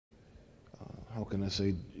how can I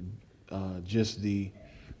say, just the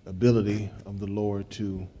ability of the Lord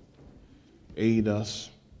to aid us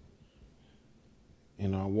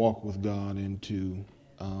in our walk with God and to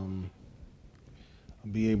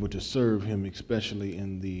be able to serve him, especially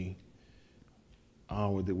in the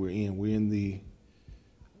hour that we're in. We're in the,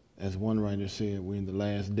 as one writer said, we're in the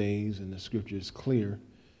last days, and the scripture is clear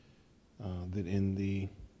that in the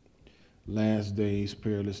last days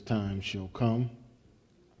perilous times shall come,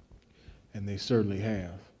 and they certainly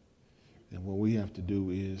have. And what we have to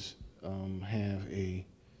do is have a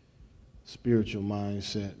spiritual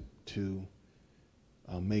mindset to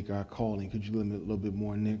make our calling. Could you limit a little bit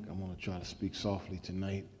more, Nick? I'm going to try to speak softly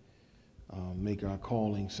tonight. Make our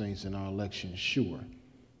calling, saints, and our election sure.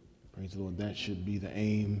 Praise the Lord. That should be the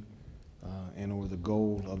aim and or the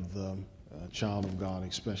goal of the child of God,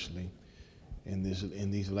 especially in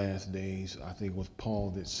these last days. I think it was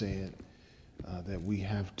Paul that said that we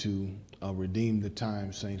have to redeem the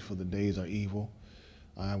time, saints, for the days are evil.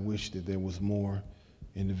 I wish that there was more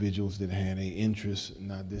individuals that had a interest,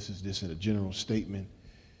 not this is just a general statement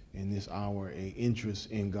in this hour, a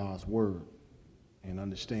interest in God's word, and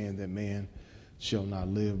understand that man shall not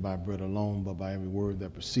live by bread alone, but by every word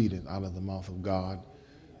that proceedeth out of the mouth of God.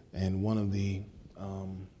 And one of the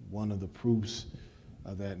proofs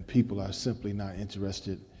that people are simply not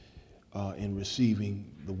interested in receiving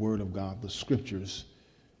the word of God, the scriptures,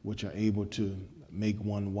 which are able to make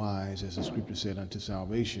one wise, as the scripture said, unto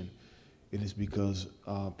salvation, it is because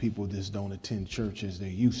people just don't attend church as they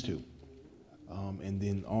used to. And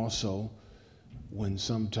then also, when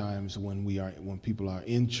people are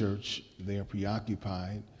in church, they are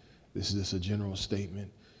preoccupied, this is just a general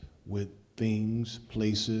statement, with things,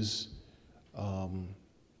 places, how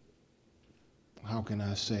can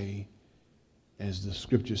I say, as the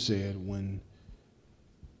scripture said, when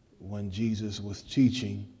Jesus was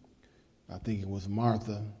teaching, I think it was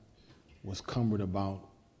Martha, was cumbered about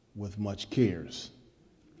with much cares.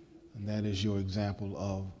 And that is your example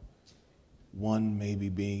of one maybe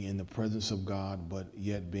being in the presence of God, but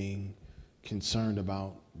yet being concerned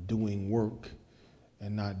about doing work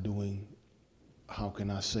and not doing, how can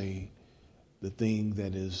I say, the thing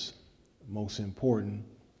that is most important,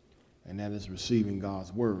 and that is receiving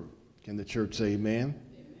God's word. Can the church say amen? Amen.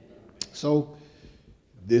 So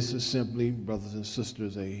this is simply, brothers and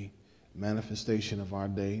sisters, a manifestation of our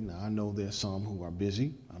day. Now, I know there's some who are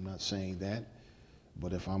busy. I'm not saying that.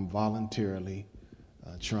 But if I'm voluntarily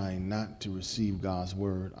trying not to receive God's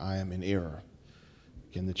word, I am in error.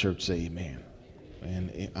 Can the church say amen?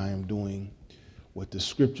 And I am doing what the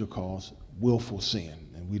scripture calls willful sin.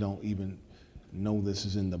 And we don't even know this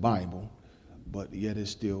is in the Bible, but yet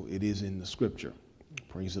it is in the scripture.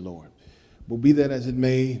 Praise the Lord. But be that as it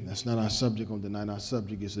may, that's not our subject on tonight. Our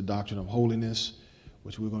subject is the doctrine of holiness,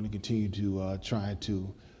 which we're going to continue to try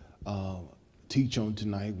to teach on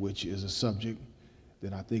tonight, which is a subject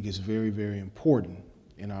that I think is very, very important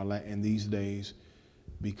in these days,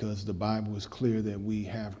 because the Bible is clear that we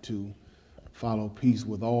have to follow peace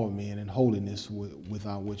with all men and holiness,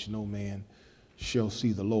 without which no man shall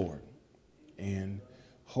see the Lord. And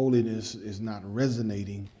holiness is not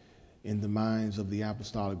resonating in the minds of the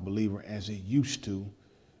apostolic believer as it used to,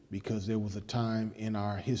 because there was a time in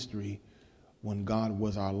our history when God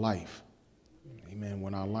was our life. Amen.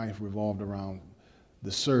 When our life revolved around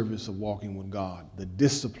the service of walking with God, the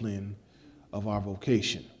discipline of our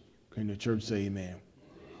vocation. Can the church say amen?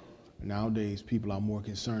 Nowadays, people are more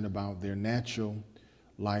concerned about their natural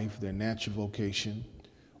life, their natural vocation,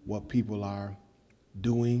 what people are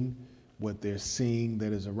doing, what they're seeing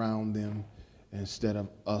that is around them, instead of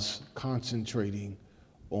us concentrating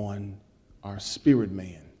on our spirit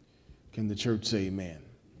man. Can the church say amen?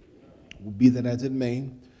 Well, be that as it may,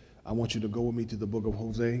 I want you to go with me to the book of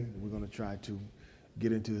Hosea. We're going to try to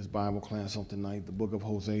get into this Bible class on tonight. The book of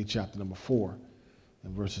Hosea, chapter number 4,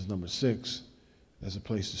 and verses number 6, as a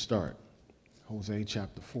place to start. Hosea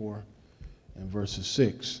chapter 4 and verses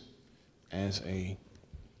 6 as a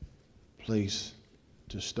place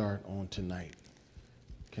to start on tonight.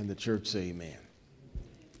 Can the church say amen?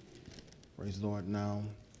 Praise the Lord. Now,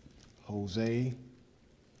 Hosea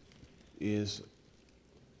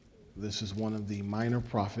this is one of the minor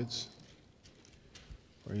prophets.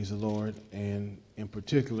 Praise the Lord. And in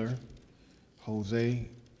particular, Hosea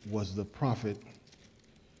was the prophet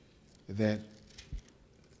that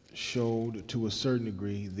showed to a certain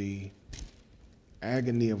degree the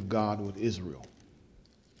agony of God with Israel,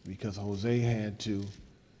 because Hosea had to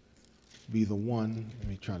be the one. Let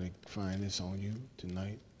me try to find this on you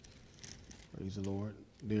tonight. Praise the Lord.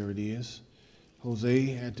 There it is.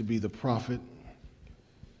 Hosea had to be the prophet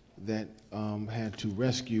that had to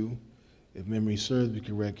rescue if memory serves me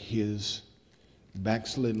correct, his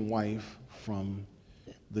backslidden wife from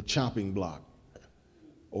the chopping block,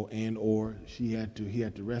 or he had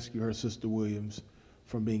to rescue her, Sister Williams,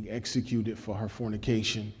 from being executed for her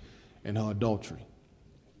fornication and her adultery.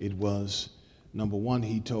 It was, number one,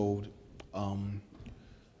 he told the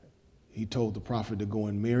prophet to go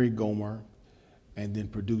and marry Gomer and then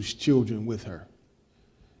produce children with her.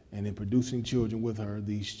 And in producing children with her,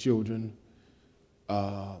 these children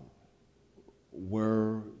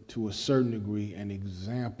were, to a certain degree, an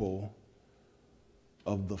example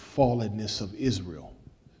of the fallenness of Israel.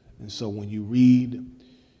 And so when you read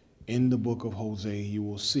in the book of Hosea, you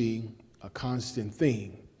will see a constant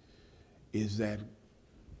theme is that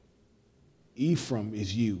Ephraim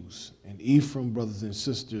is used. And Ephraim, brothers and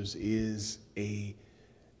sisters, is an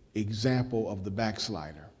example of the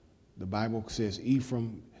backslider. The Bible says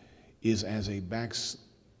Ephraim is as a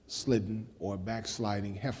backslidden or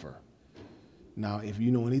backsliding heifer. Now, if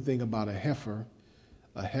you know anything about a heifer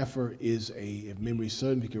is if memory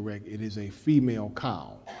serves me correct, it is a female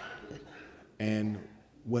cow. And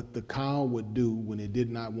what the cow would do when it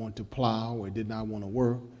did not want to plow or did not want to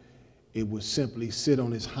work, it would simply sit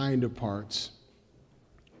on its hinder parts,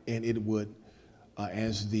 and it would,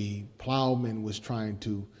 as the plowman was trying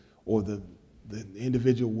to, or the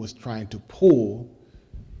individual was trying to pull,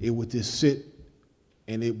 it would just sit,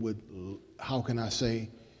 and it would, how can I say,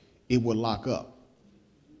 it would lock up.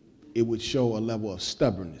 It would show a level of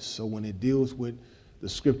stubbornness. So when it deals with, the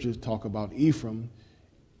scriptures talk about Ephraim,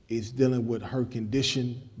 it's dealing with her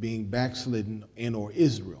condition being backslidden and or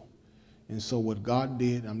Israel. And so what God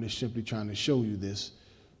did, I'm just simply trying to show you this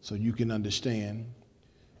so you can understand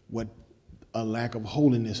what a lack of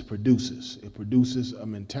holiness produces. It produces a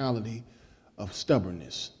mentality of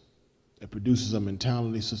stubbornness. It produces a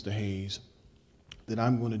mentality, Sister Hayes, that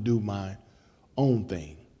I'm going to do my own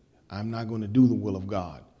thing. I'm not going to do the will of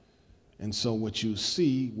God. And so what you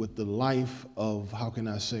see with the life of, how can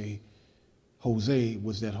I say, Hosea,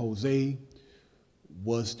 was that Hosea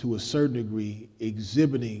was to a certain degree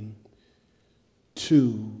exhibiting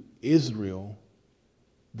to Israel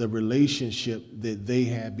the relationship that they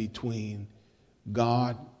had between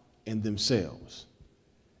God and themselves.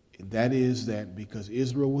 And that is that because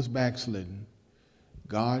Israel was backslidden,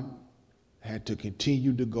 God had to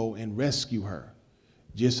continue to go and rescue her,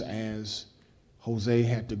 just as Hosea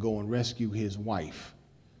had to go and rescue his wife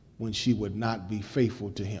when she would not be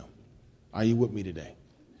faithful to him. Are you with me today?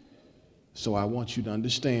 So I want you to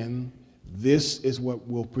understand this is what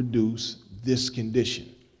will produce this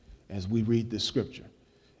condition as we read this scripture.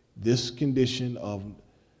 This condition of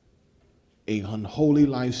an unholy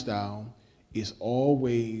lifestyle is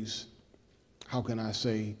always, how can I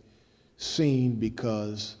say, seen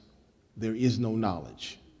because there is no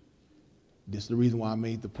knowledge. This is the reason why I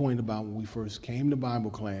made the point about when we first came to Bible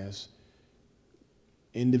class,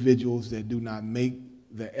 individuals that do not make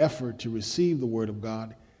the effort to receive the word of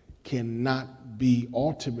God cannot be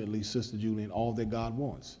ultimately, Sister Julian, all that God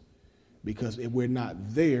wants. Because if we're not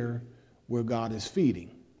there where God is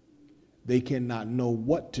feeding, they cannot know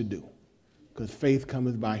what to do. Because faith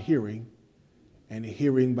cometh by hearing, and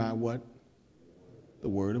hearing by what? The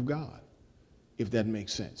word of God, if that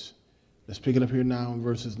makes sense. Let's pick it up here now in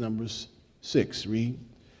verses numbers 6. Read.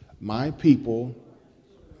 My people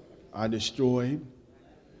are destroyed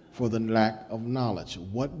for the lack of knowledge.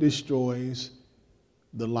 What destroys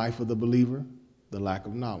the life of the believer? The lack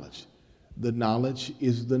of knowledge. The knowledge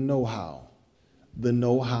is the know-how. The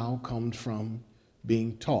know-how comes from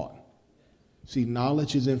being taught. See,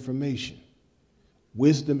 knowledge is information.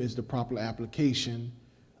 Wisdom is the proper application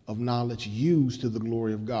of knowledge used to the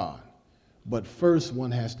glory of God. But first,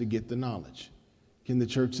 one has to get the knowledge. Can the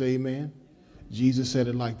church say amen? Jesus said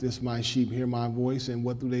it like this, my sheep hear my voice, and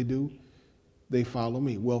what do? They follow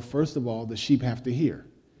me. Well, first of all, the sheep have to hear.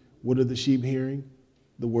 What are the sheep hearing?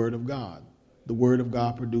 The word of God. The word of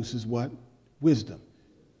God produces what? Wisdom.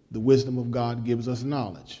 The wisdom of God gives us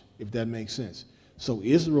knowledge, if that makes sense. So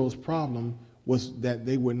Israel's problem was that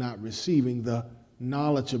they were not receiving the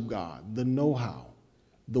knowledge of God, the know-how,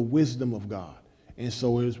 the wisdom of God. And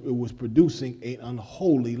so it was producing an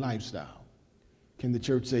unholy lifestyle. Can the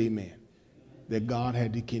church say amen? That God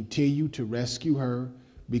had to continue to rescue her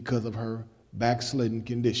because of her backslidden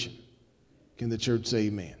condition. Can the church say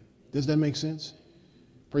amen? Does that make sense?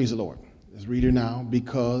 Praise the Lord. Let's read it now.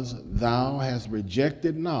 Because thou hast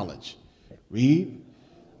rejected knowledge. Read.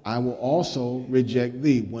 I will also reject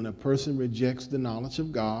thee. When a person rejects the knowledge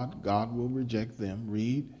of God, God will reject them.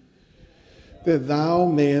 Read. That thou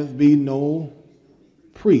mayest be no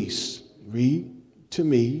priest. Read. To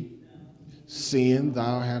me, seeing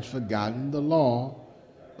thou hast forgotten the law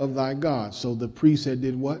of thy God. So the priest had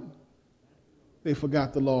did what? They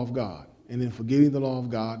forgot the law of God. And in forgetting the law of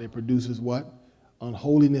God, it produces what?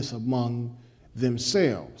 Unholiness among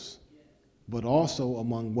themselves, but also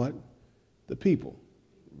among what? The people.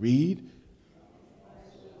 Read.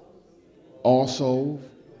 Also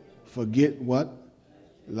forget what?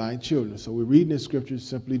 Thy children. So we're reading this scripture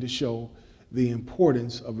simply to show the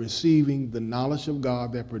importance of receiving the knowledge of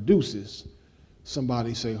God that produces,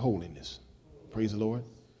 somebody say, holiness. Praise the Lord.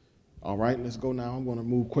 All right, let's go now. I'm going to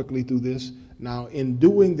move quickly through this. Now, in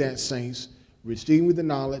doing that, saints, receiving the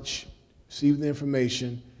knowledge, receiving the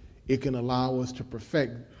information, it can allow us to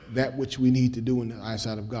perfect that which we need to do in the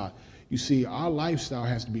eyesight of God. You see, our lifestyle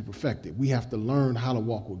has to be perfected. We have to learn how to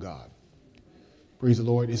walk with God. Praise the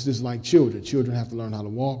Lord. It's just like children. Children have to learn how to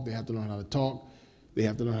walk. They have to learn how to talk. They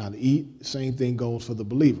have to learn how to eat. Same thing goes for the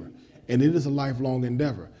believer. And it is a lifelong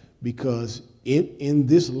endeavor, because in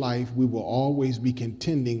this life, we will always be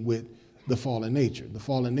contending with the fallen nature. The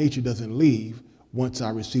fallen nature doesn't leave once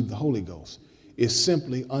I receive the Holy Ghost. It's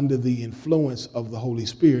simply under the influence of the Holy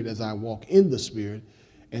Spirit as I walk in the Spirit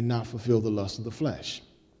and not fulfill the lust of the flesh.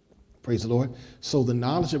 Praise the Lord. So the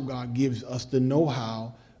knowledge of God gives us the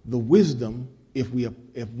know-how, the wisdom, if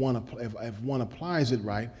one applies it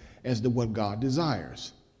right, as to what God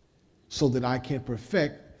desires, so that I can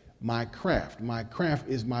perfect my craft. My craft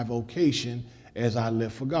is my vocation as I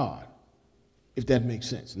live for God, if that makes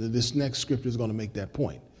sense. This next scripture is going to make that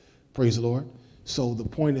point. Praise the Lord. So the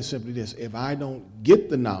point is simply this: if I don't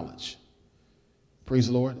get the knowledge, praise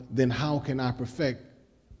the Lord, then how can I perfect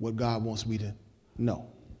what God wants me to know?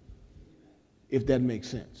 If that makes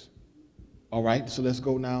sense. All right, so let's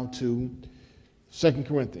go now to 2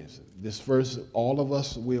 Corinthians. This verse, all of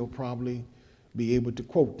us will probably be able to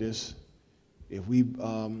quote this if we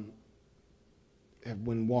have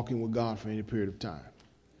been walking with God for any period of time.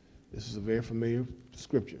 This is a very familiar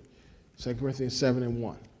scripture. 2 Corinthians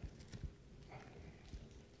 7:1.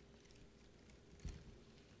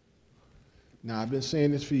 Now, I've been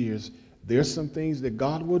saying this for years. There's some things that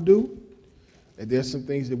God will do, and there's some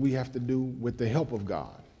things that we have to do with the help of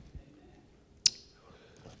God.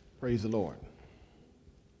 Praise the Lord.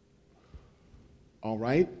 All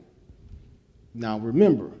right. Now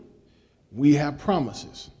remember, we have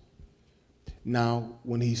promises. Now,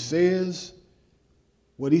 when he says,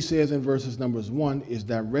 what he says in verses numbers 1 is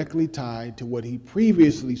directly tied to what he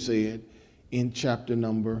previously said in chapter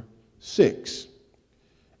number 6.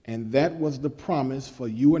 And that was the promise for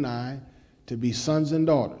you and I to be sons and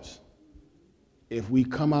daughters. If we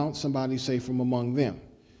come out, somebody say, from among them,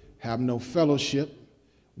 have no fellowship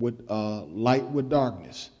with light with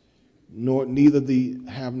darkness, neither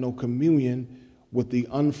have no communion with the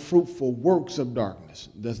unfruitful works of darkness.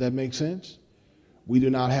 Does that make sense? We do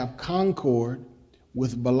not have concord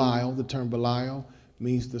with Belial. The term Belial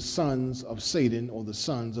means the sons of Satan or the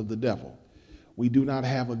sons of the devil. We do not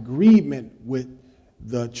have agreement with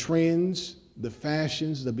the trends, the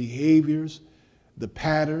fashions, the behaviors, the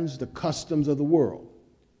patterns, the customs of the world.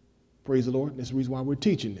 Praise the Lord. That's the reason why we're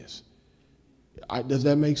teaching this. Does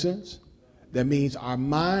that make sense? That means our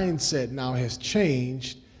mindset now has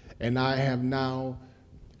changed, and I have now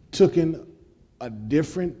taken a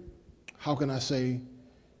different, how can I say,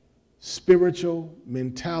 spiritual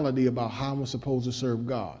mentality about how I'm supposed to serve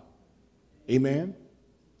God. Amen?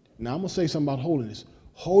 Now I'm going to say something about holiness.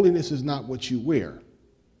 Holiness is not what you wear.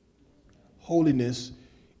 Holiness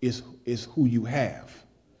is who you have.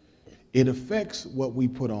 It affects what we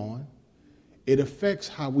put on. It affects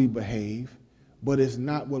how we behave, but it's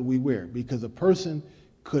not what we wear, because a person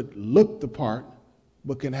could look the part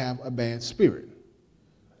but can have a bad spirit.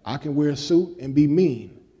 I can wear a suit and be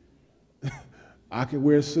mean. I can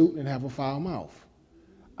wear a suit and have a foul mouth.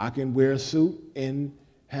 I can wear a suit and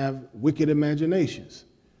have wicked imaginations.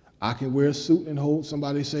 I can wear a suit and hold,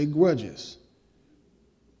 somebody say, grudges,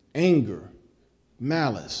 anger,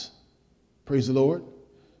 malice. Praise the Lord.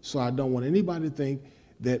 So I don't want anybody to think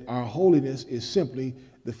that our holiness is simply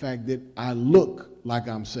the fact that I look like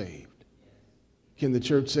I'm saved. Can the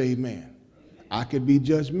church say amen? I could be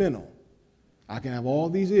judgmental. I can have all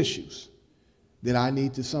these issues that I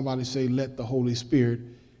need to, somebody say, let the Holy Spirit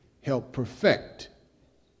help perfect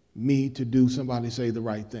me to do, somebody say, the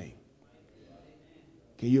right thing.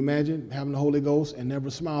 Can you imagine having the Holy Ghost and never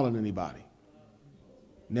smile at anybody?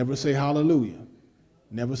 Never say hallelujah.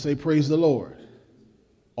 Never say praise the Lord.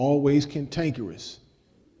 Always cantankerous,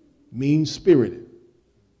 mean-spirited,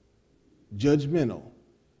 judgmental.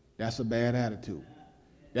 That's a bad attitude.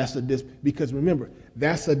 Because remember,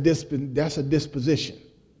 that's a disposition.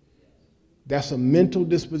 That's a mental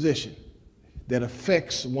disposition that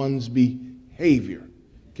affects one's behavior.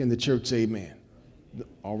 Can the church say amen?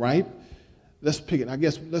 All right? Let's pick it. I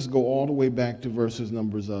guess let's go all the way back to verses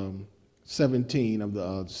numbers 17 of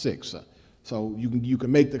the 6. So you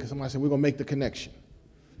can make the, somebody said we're going to make the connection.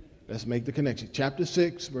 Let's make the connection. Chapter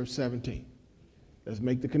 6, verse 17. Let's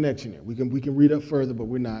make the connection here. We can read up further, but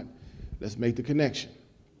we're not. Let's make the connection.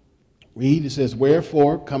 Read, it says,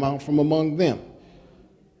 wherefore come out from among them.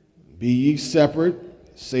 Be ye separate,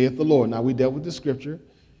 saith the Lord. Now we dealt with the scripture.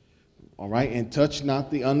 All right, and touch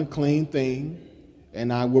not the unclean thing,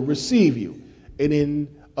 and I will receive you. And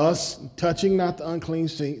in us touching not the unclean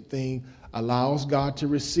thing allows God to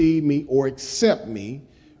receive me or accept me.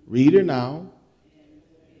 Read it now.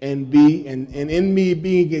 And in me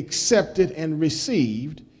being accepted and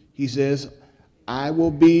received, he says, I will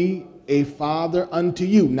be a father unto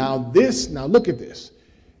you. Now look at this.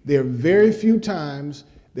 There are very few times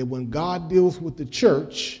that when God deals with the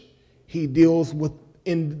church, he deals with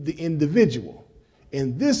the individual.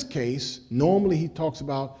 In this case, normally he talks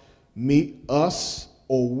about me, us,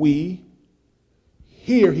 or we.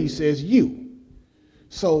 Here he says you.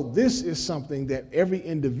 So this is something that every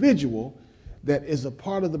individual that is a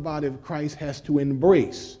part of the body of Christ has to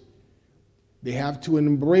embrace. They have to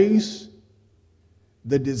embrace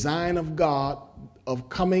the design of God of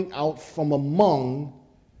coming out from among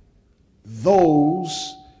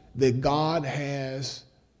those that God has,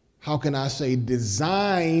 how can I say,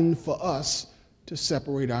 designed for us to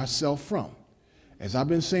separate ourselves from. As I've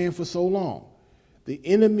been saying for so long, the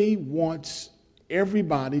enemy wants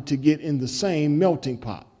everybody to get in the same melting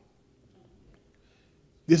pot.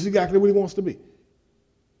 This is exactly what he wants to be.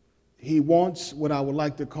 He wants what I would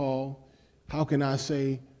like to call, how can I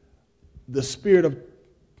say, the spirit of,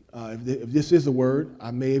 if this is a word,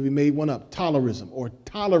 I may have made one up, tolerism, or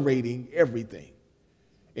tolerating everything,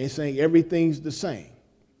 and saying everything's the same.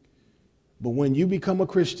 But when you become a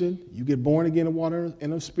Christian, you get born again in water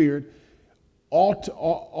and of spirit,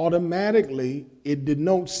 automatically it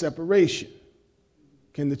denotes separation.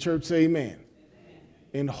 Can the church say amen?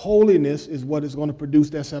 And holiness is what is going to produce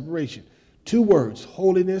that separation. Two words,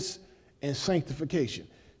 holiness and sanctification.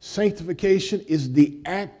 Sanctification is the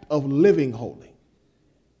act of living holy.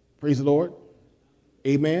 Praise the Lord.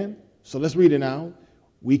 Amen. So let's read it now.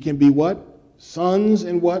 We can be what? Sons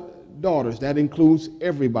and what? Daughters. That includes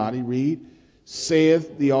everybody. Read,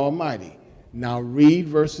 saith the Almighty. Now read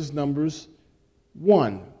verses numbers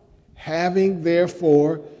 1. Having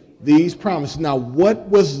therefore these promises. Now what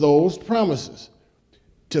was those promises?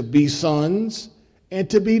 To be sons and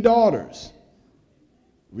to be daughters.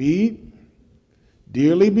 Read,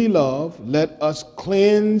 dearly beloved, let us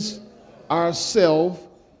cleanse ourselves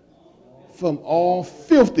from all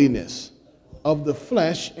filthiness of the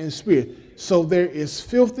flesh and spirit. So there is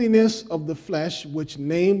filthiness of the flesh, which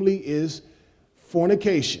namely is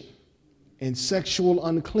fornication and sexual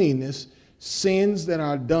uncleanness, sins that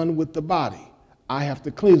are done with the body. I have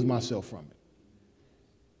to cleanse myself from it.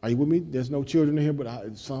 Are you with me? There's no children in here,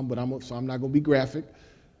 but so I'm not going to be graphic.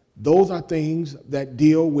 Those are things that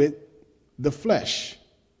deal with the flesh.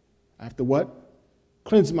 I have to what?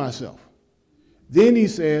 Cleanse myself. Then he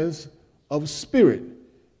says of spirit.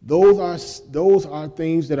 Those are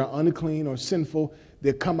things that are unclean or sinful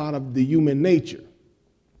that come out of the human nature,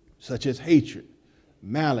 such as hatred,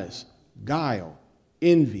 malice, guile,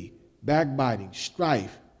 envy, backbiting,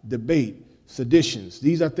 strife, debate, seditions.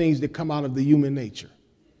 These are things that come out of the human nature.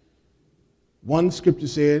 One scripture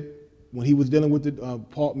said, when he was dealing with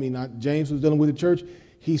James was dealing with the church,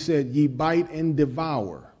 he said, ye bite and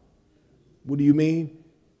devour. What do you mean?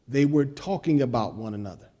 They were talking about one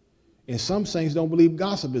another. And some saints don't believe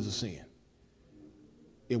gossip is a sin.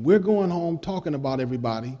 If we're going home talking about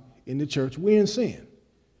everybody in the church, we're in sin.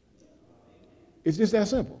 It's just that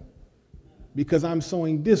simple. Because I'm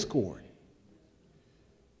sowing discord.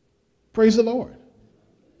 Praise the Lord.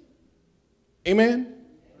 Amen?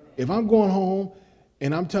 If I'm going home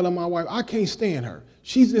and I'm telling my wife, I can't stand her.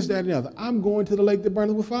 She's this, that, and the other. I'm going to the lake that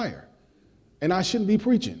burneth with fire. And I shouldn't be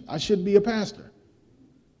preaching. I shouldn't be a pastor.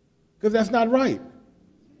 Because that's not right.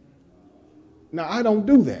 Now, I don't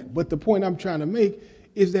do that. But the point I'm trying to make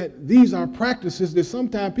is that these are practices that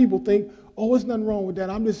sometimes people think, oh, there's nothing wrong with that.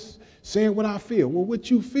 I'm just saying what I feel. Well,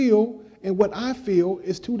 what you feel and what I feel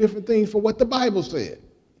is two different things from what the Bible said.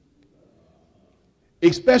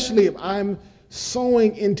 Especially if I'm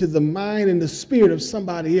sowing into the mind and the spirit of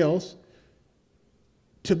somebody else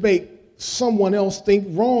to make someone else think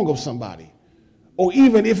wrong of somebody. Or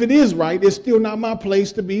even if it is right, it's still not my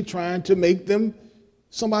place to be trying to make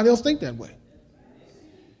somebody else think that way.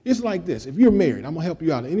 It's like this. If you're married, I'm going to help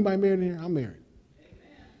you out. Anybody married in here? I'm married.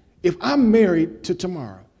 If I'm married to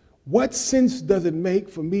tomorrow, what sense does it make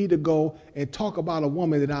for me to go and talk about a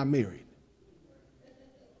woman that I married?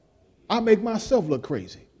 I make myself look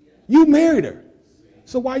crazy. You married her.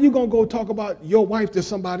 So why you going to go talk about your wife to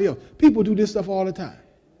somebody else? People do this stuff all the time.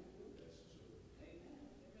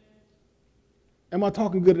 Am I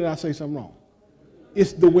talking good or did I say something wrong?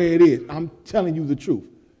 It's the way it is. I'm telling you the truth.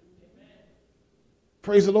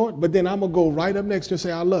 Praise the Lord. But then I'm going to go right up next to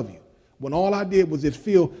say, I love you. When all I did was just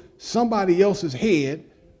fill somebody else's head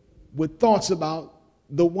with thoughts about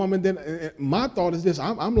the woman. Then my thought is this.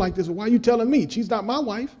 I'm like this. Why are you telling me? She's not my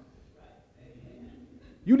wife.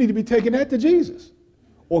 You need to be taking that to Jesus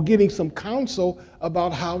or getting some counsel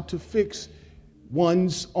about how to fix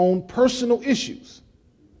one's own personal issues.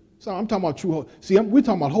 So I'm talking about true. See, we're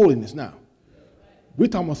talking about holiness now. We're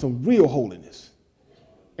talking about some real holiness.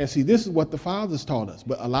 And see, this is what the fathers taught us.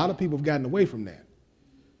 But a lot of people have gotten away from that.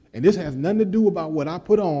 And this has nothing to do about what I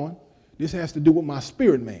put on. This has to do with my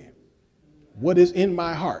spirit, man. What is in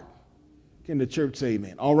my heart. Can the church say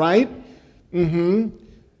amen? All right?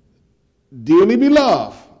 Dearly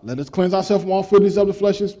beloved, let us cleanse ourselves from all filthiness of the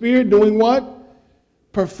flesh and spirit. Doing what?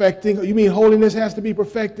 Perfecting. You mean holiness has to be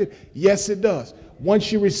perfected? Yes, it does.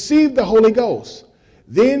 Once you receive the Holy Ghost,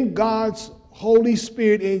 then God's Holy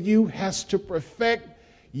Spirit in you has to perfect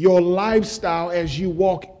your lifestyle as you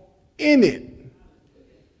walk in it.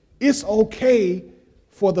 It's okay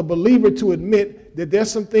for the believer to admit that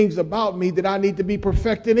there's some things about me that I need to be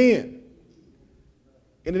perfected in.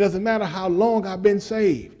 And it doesn't matter how long I've been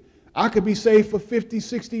saved. I could be saved for 50,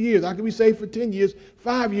 60 years. I could be saved for 10 years,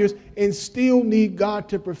 5 years, and still need God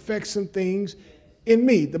to perfect some things in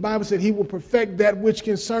me. The Bible said he will perfect that which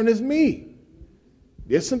concerneth me.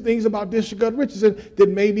 There's some things about Bishop Richardson that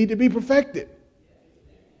may need to be perfected.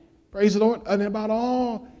 Praise the Lord. And about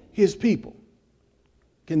all his people.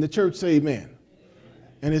 Can the church say amen?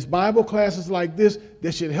 And it's Bible classes like this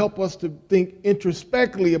that should help us to think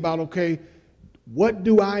introspectively about, okay, what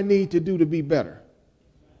do I need to do to be better?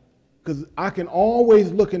 Because I can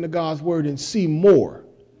always look into God's word and see more.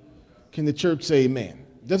 Can the church say amen?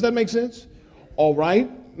 Does that make sense? All right.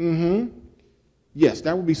 Yes,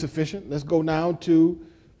 that would be sufficient. Let's go now to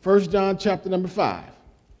 1 John chapter number 5.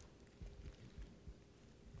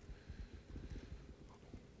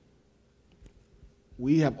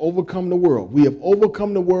 We have overcome the world. We have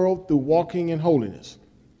overcome the world through walking in holiness.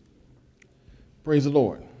 Praise the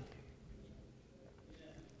Lord.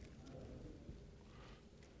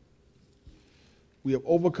 We have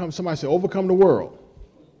overcome, somebody say, overcome the world.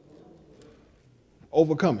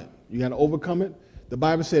 Overcome it. You got to overcome it. The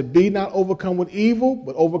Bible said, be not overcome with evil,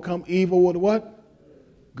 but overcome evil with what?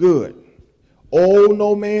 Good. Owe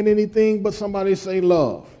no man anything, but somebody say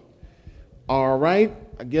love. All right.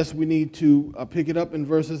 I guess we need to pick it up in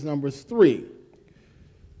verses number 3.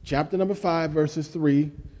 Chapter number 5, verses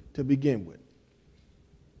 3 to begin with.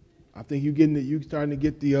 I think you starting to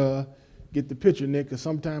get the picture, Nick, because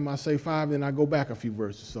sometimes I say 5 and I go back a few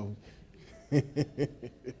verses. So,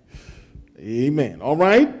 amen. All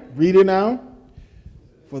right, read it now.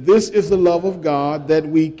 For this is the love of God, that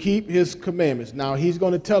we keep his commandments. Now, he's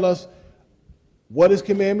going to tell us what his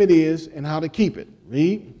commandment is and how to keep it.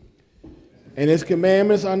 Read. And his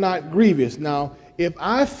commandments are not grievous. Now, if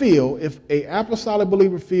a apostolic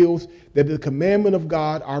believer feels that the commandment of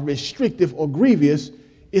God are restrictive or grievous,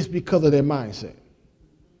 it's because of their mindset.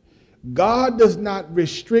 God does not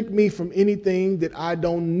restrict me from anything that I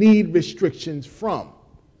don't need restrictions from.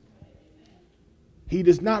 He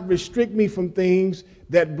does not restrict me from things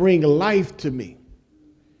that bring life to me,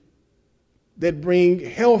 that bring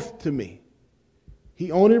health to me.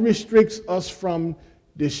 He only restricts us from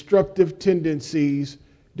destructive tendencies,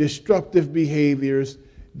 destructive behaviors,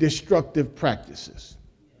 destructive practices,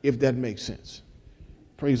 if that makes sense.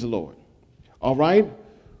 Praise the Lord. All right.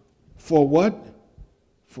 For what?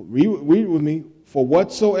 Read with me. For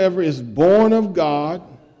whatsoever is born of God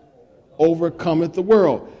overcometh the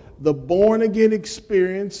world. The born again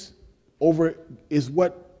experience is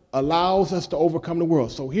what allows us to overcome the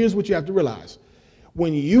world. So here's what you have to realize.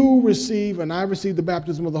 When you receive, and I receive the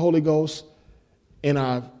baptism of the Holy Ghost, and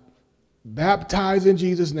are baptized in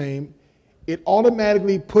Jesus' name, it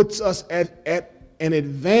automatically puts us at an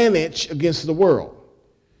advantage against the world.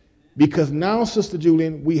 Because now, Sister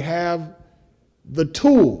Julian, we have the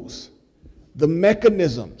tools, the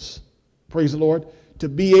mechanisms, praise the Lord, to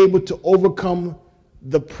be able to overcome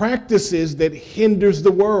the practices that hinders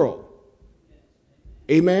the world.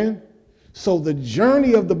 Amen? So the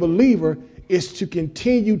journey of the believer is to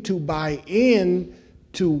continue to buy in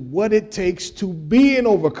to what it takes to be an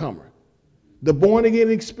overcomer. The born again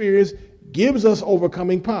experience gives us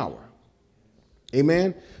overcoming power.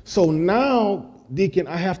 Amen. So now, Deacon,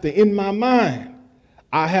 I have to, in my mind,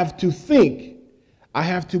 I have to think, I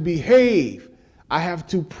have to behave, I have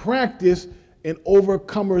to practice an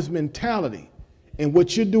overcomer's mentality. And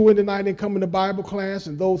what you're doing tonight in coming to Bible class,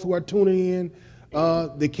 and those who are tuning in,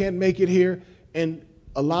 they can't make it here, and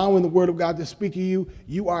allowing the Word of God to speak to you,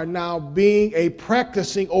 you are now being a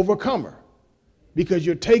practicing overcomer, because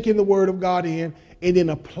you're taking the Word of God in and then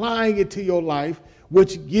applying it to your life,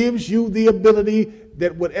 which gives you the ability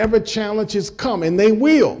that whatever challenges come, and they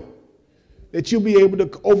will, that you'll be able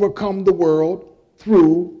to overcome the world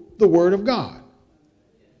through the Word of God.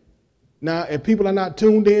 Now, if people are not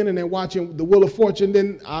tuned in and they're watching the Wheel of Fortune,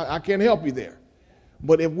 then I can't help you there.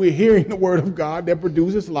 But if we're hearing the Word of God that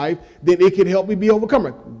produces life, then it can help me be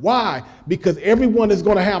overcomer. Why? Because everyone is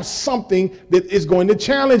going to have something that is going to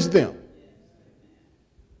challenge them.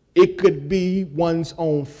 It could be one's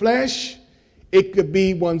own flesh. It could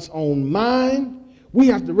be one's own mind. We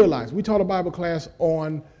have to realize, we taught a Bible class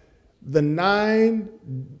on the 9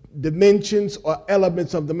 dimensions or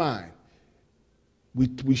elements of the mind.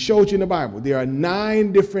 We showed you in the Bible, there are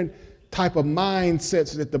 9 different type of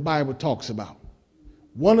mindsets that the Bible talks about.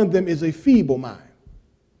 One of them is a feeble mind.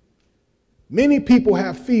 Many people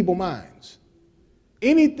have feeble minds.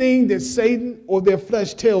 Anything that Satan or their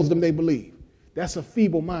flesh tells them they believe, that's a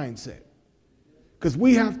feeble mindset. Because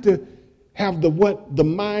we have to have the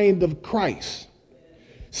mind of Christ.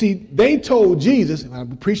 See, they told Jesus, and I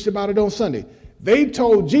preached about it on Sunday, they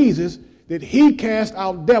told Jesus that he cast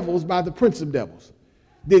out devils by the prince of devils.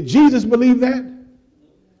 Did Jesus believe that?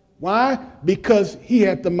 Why? Because he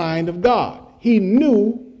had the mind of God. He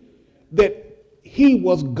knew that he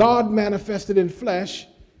was God manifested in flesh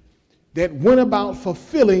that went about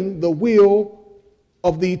fulfilling the will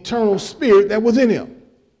of the eternal spirit that was in him.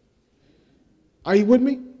 Are you with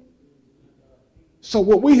me? So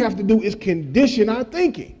what we have to do is condition our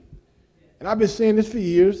thinking. And I've been saying this for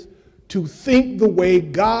years, to think the way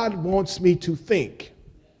God wants me to think.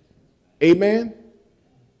 Amen?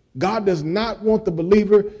 God does not want the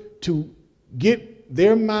believer to get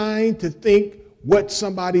their mind to think what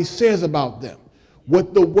somebody says about them,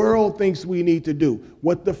 what the world thinks we need to do,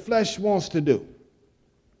 what the flesh wants to do.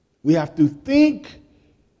 We have to think,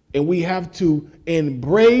 and we have to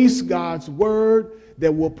embrace God's word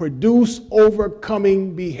that will produce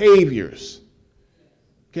overcoming behaviors.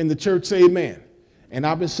 Can the church say amen? And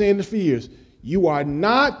I've been saying this for years. You are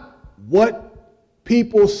not what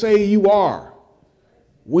people say you are.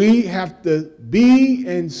 We have to be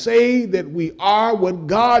and say that we are what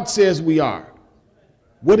God says we are.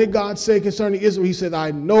 What did God say concerning Israel? He said,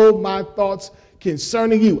 I know my thoughts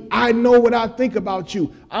concerning you. I know what I think about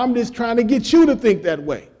you. I'm just trying to get you to think that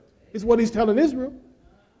way. It's what he's telling Israel.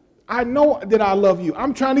 I know that I love you.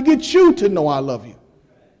 I'm trying to get you to know I love you.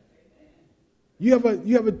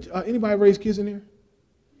 Anybody raise kids in here?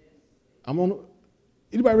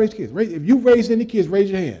 Anybody raise kids? If you've raised any kids,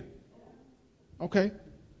 raise your hand. Okay.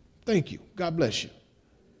 Thank you. God bless you.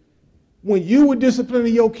 When you were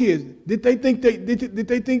disciplining your kids, did they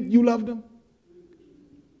think you loved them?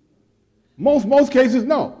 Most cases,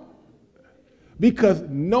 no. Because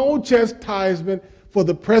no chastisement for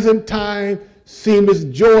the present time seems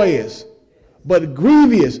joyous, but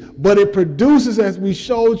grievous. But it produces, as we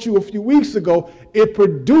showed you a few weeks ago, it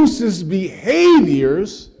produces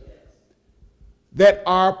behaviors that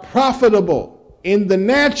are profitable. In the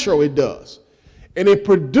natural, it does. And it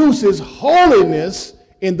produces holiness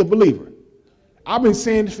in the believer. I've been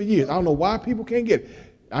saying this for years. I don't know why people can't get it.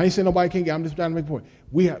 I ain't saying nobody can't get it. I'm just trying to make a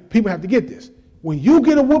point. People have to get this. When you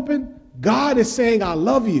get a whooping, God is saying, I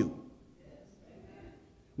love you.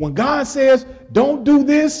 When God says, don't do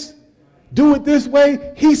this, do it this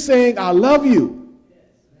way, he's saying, I love you.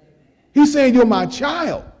 He's saying, you're my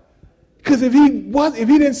child. Because if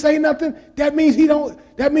he didn't say nothing, that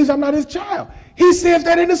means I'm not his child. He says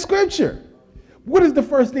that in the scripture. What is the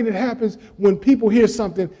first thing that happens when people hear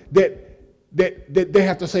something that they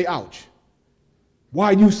have to say, ouch?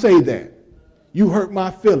 Why you say that? You hurt my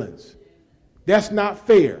feelings. That's not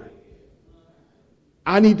fair.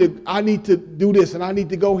 I need to do this, and I need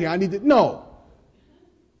to go here. No.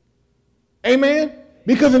 Amen?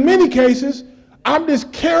 Because in many cases, I'm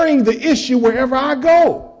just carrying the issue wherever I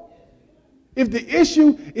go. If the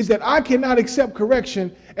issue is that I cannot accept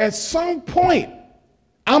correction, at some point,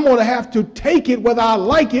 I'm going to have to take it whether I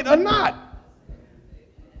like it or not.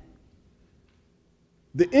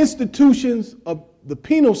 The institutions of the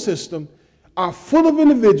penal system are full of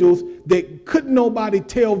individuals that couldn't nobody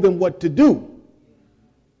tell them what to do.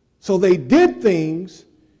 So they did things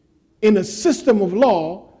in a system of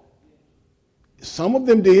law, some of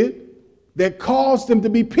them did, that caused them to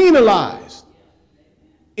be penalized.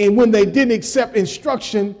 And when they didn't accept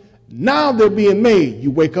instruction, now they're being made.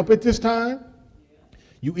 You wake up at this time.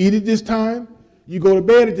 You eat at this time. You go to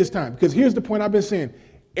bed at this time. Because here's the point I've been saying.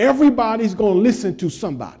 Everybody's going to listen to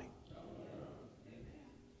somebody.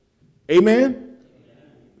 Amen?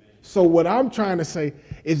 So what I'm trying to say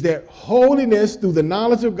is that holiness through the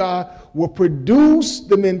knowledge of God will produce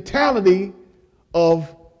the mentality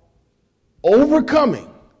of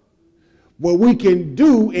overcoming, where we can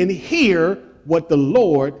do and hear what the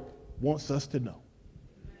Lord wants us to know.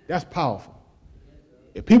 That's powerful.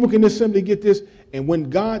 If people can just simply get this, and when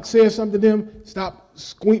God says something to them, stop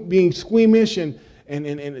being squeamish and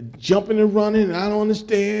jumping and running, and I don't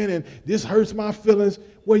understand, and this hurts my feelings.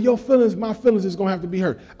 Well, your feelings, my feelings is going to have to be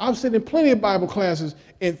hurt. I've sat in plenty of Bible classes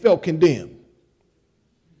and felt condemned.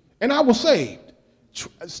 And I was saved,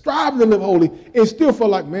 striving to live holy, and still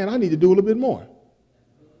felt like, man, I need to do a little bit more.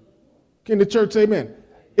 Can the church say amen?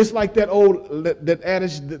 It's like that old, that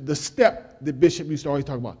adage, the step that Bishop used to always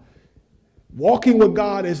talk about. Walking with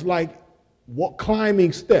God is like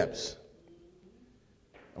climbing steps.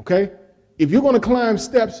 Okay? If you're going to climb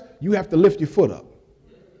steps, you have to lift your foot up.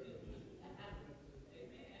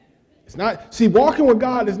 It's not, see, walking with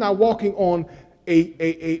God is not walking on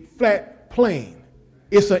a flat plane.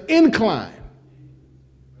 It's an incline.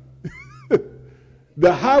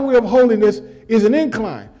 The highway of holiness is an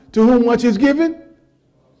incline. To whom much is given,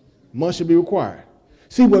 much shall be required.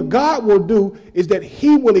 See, what God will do is that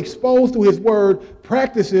he will expose through his word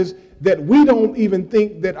practices that we don't even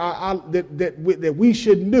think that we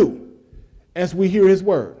should do as we hear his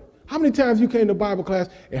word. How many times you came to Bible class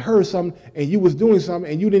and heard something and you was doing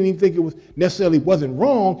something and you didn't even think it was necessarily wasn't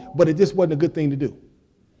wrong, but it just wasn't a good thing to do?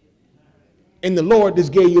 And the Lord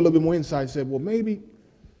just gave you a little bit more insight and said, well, maybe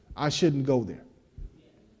I shouldn't go there.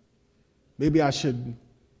 Maybe I shouldn't.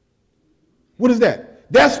 What is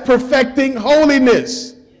that? That's perfecting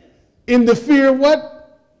holiness in the fear of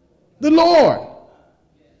what? The Lord.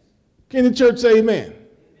 Can the church say amen?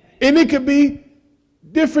 And it could be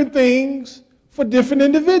different things for different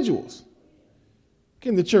individuals.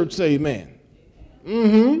 Can the church say amen?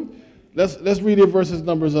 Let's read it verses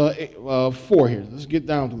numbers 4 here. Let's get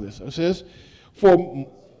down to this. It says, For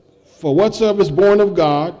whatsoever is born of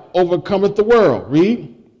God overcometh the world.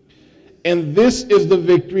 Read. And this is the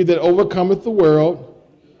victory that overcometh the world,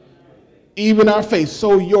 even our faith.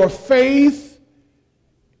 So your faith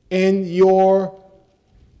and your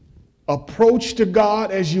approach to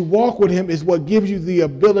God as you walk with him is what gives you the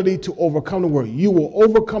ability to overcome the world. You will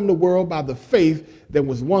overcome the world by the faith that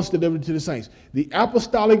was once delivered to the saints. The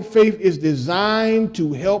apostolic faith is designed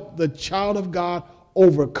to help the child of God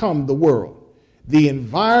overcome the world, the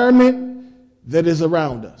environment that is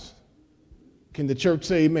around us. Can the church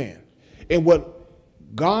say amen? And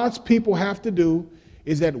what God's people have to do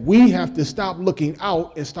is that we have to stop looking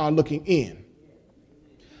out and start looking in.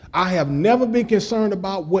 I have never been concerned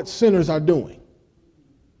about what sinners are doing.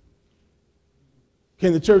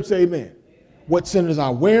 Can the church say amen? What sinners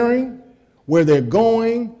are wearing, where they're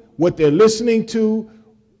going, what they're listening to.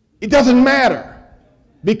 It doesn't matter,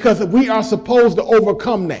 because we are supposed to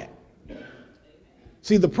overcome that.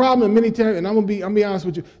 See, the problem in many times, and I'm gonna be honest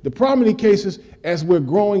with you, the problem in many cases as we're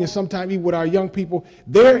growing, and sometimes even with our young people,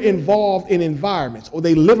 they're involved in environments, or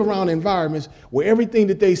they live around environments where everything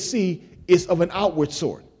that they see is of an outward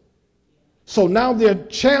sort. So now they're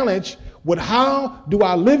challenged with, how do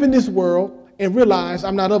I live in this world and realize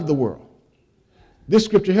I'm not of the world? This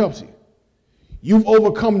scripture helps you. You've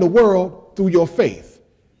overcome the world through your faith.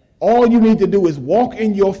 All you need to do is walk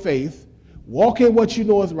in your faith, walk in what you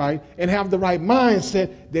know is right, and have the right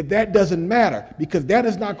mindset that doesn't matter, because that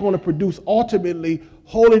is not going to produce ultimately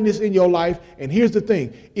holiness in your life. And here's the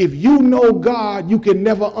thing. If you know God, you can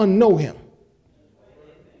never unknow him.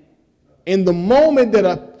 In the moment that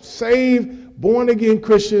a saved, born-again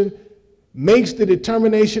Christian makes the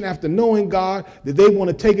determination after knowing God that they want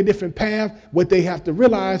to take a different path, what they have to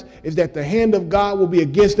realize is that the hand of God will be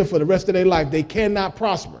against them for the rest of their life. They cannot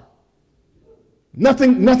prosper.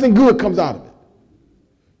 Nothing good comes out of it.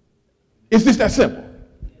 It's just that simple.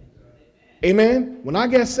 Amen? When I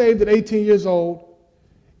got saved at 18 years old,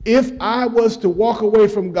 if I was to walk away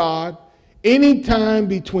from God anytime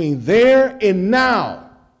between there and now,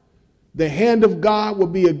 the hand of God will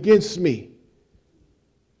be against me,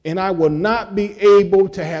 and I will not be able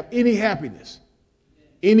to have any happiness,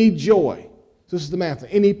 any joy, this is the matter,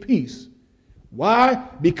 any peace. Why?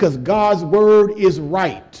 Because God's word is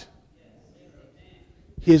right.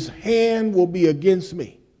 His hand will be against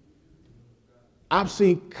me. I've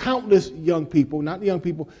seen countless young people, not young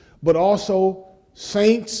people, but also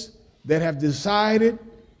saints that have decided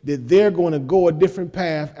that they're going to go a different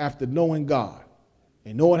path after knowing God.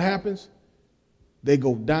 And know what happens? They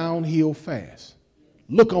go downhill fast.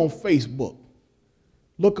 Look on Facebook.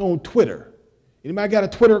 Look on Twitter. Anybody got a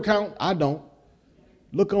Twitter account? I don't.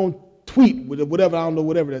 Look on Tweet, whatever, I don't know,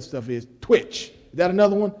 whatever that stuff is. Twitch. Is that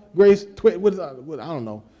another one? Grace? What is that? I don't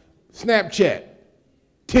know. Snapchat.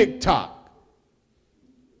 TikTok.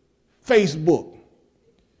 Facebook.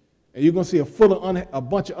 And you're going to see a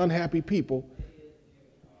bunch of unhappy people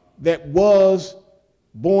that was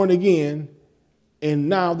born again, and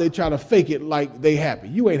now they try to fake it like they happy.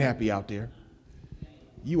 You ain't happy out there.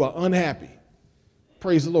 You are unhappy.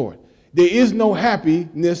 Praise the Lord. There is no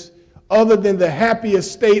happiness other than the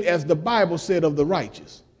happiest state, as the Bible said, of the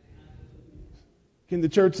righteous. Can the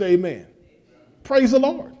church say amen? Praise the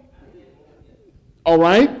Lord. All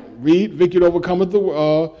right. Read, victory overcometh the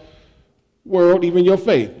world, even your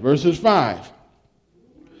faith. Verses 5.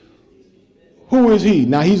 Who is he?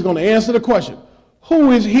 Now he's going to answer the question.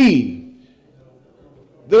 Who is he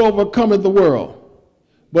that overcometh the world?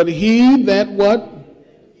 But he that what?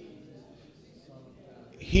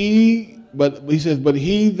 But he says, but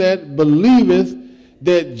he that believeth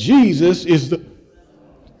that Jesus is the...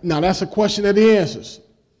 Now that's a question that he answers.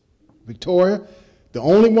 Victoria, the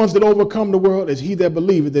only ones that overcome the world is he that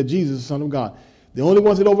believeth that Jesus is the Son of God. The only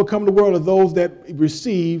ones that overcome the world are those that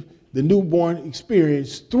receive the newborn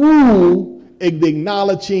experience through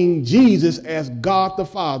acknowledging Jesus as God the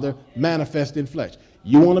Father manifest in flesh.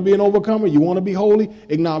 You want to be an overcomer? You want to be holy?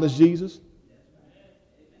 Acknowledge Jesus.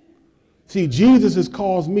 See, Jesus has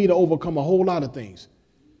caused me to overcome a whole lot of things.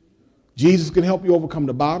 Jesus can help you overcome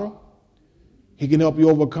the bottle. He can help you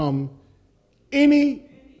overcome any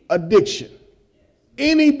addiction,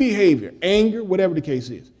 any behavior, anger, whatever the case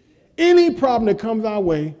is. Any problem that comes our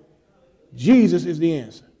way, Jesus is the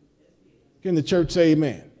answer. Can the church say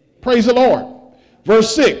amen? Praise the Lord.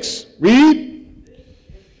 Verse 6, read.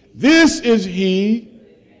 This is he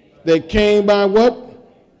that came by what?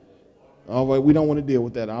 All right, we don't want to deal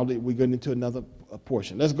with that. We're getting into another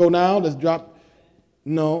portion. Let's go now. Let's drop.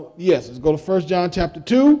 No, yes, let's go to 1 John chapter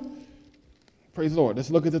 2. Praise the Lord. Let's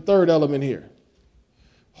look at the third element here.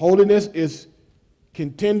 Holiness is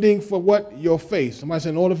contending for what? Your faith. Somebody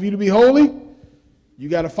said, in order for you to be holy, you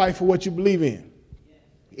got to fight for what you believe in.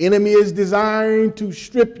 Enemy is desiring to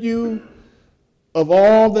strip you of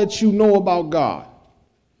all that you know about God.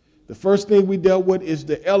 The first thing we dealt with is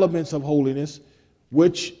the elements of holiness,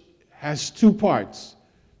 which has two parts: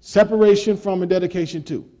 separation from and dedication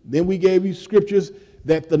to. Then we gave you scriptures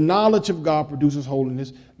that the knowledge of God produces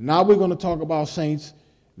holiness. Now we're going to talk about, saints,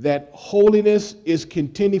 that holiness is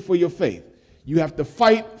contending for your faith. You have to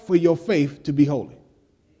fight for your faith to be holy.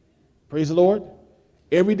 Praise the Lord.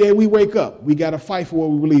 Every day we wake up, we got to fight for what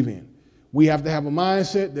we believe in. We have to have a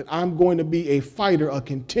mindset that I'm going to be a fighter, a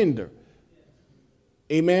contender.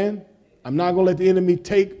 Amen. I'm not going to let the enemy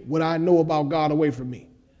take what I know about God away from me.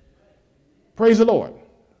 Praise the Lord.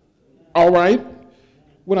 All right.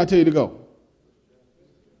 When I tell you to go?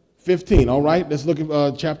 15. All right. Let's look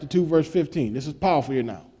at chapter 2, verse 15. This is powerful here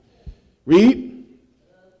now. Read.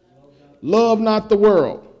 Love not the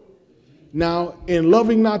world. Now, in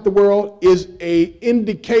loving not the world is an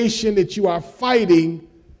indication that you are fighting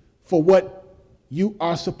for what you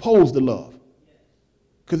are supposed to love.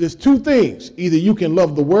 Because there's two things. Either you can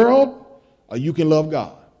love the world or you can love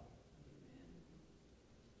God.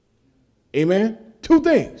 Amen? Two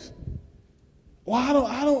things. Well,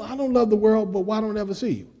 I don't love the world, but why don't I ever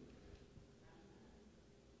see you?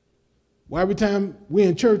 Well, every time we're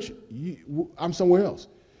in church, I'm somewhere else.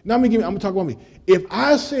 Now I'm going to talk about me. If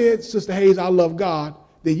I said, Sister Hayes, I love God,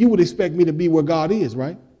 then you would expect me to be where God is,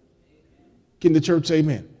 right? Can the church say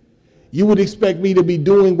amen? You would expect me to be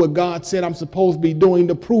doing what God said I'm supposed to be doing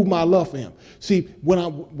to prove my love for him. See,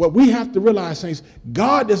 what we have to realize, saints,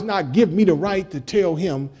 God does not give me the right to tell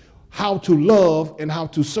him how to love and how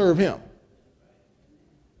to serve him.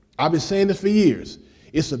 I've been saying this for years.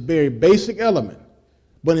 It's a very basic element.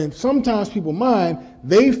 But in sometimes people's mind,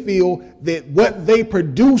 they feel that what they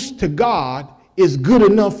produce to God is good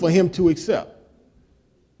enough for him to accept.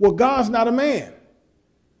 Well, God's not a man.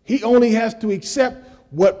 He only has to accept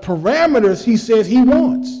what parameters he says he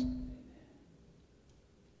wants.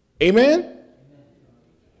 Amen?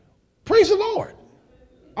 Praise the Lord.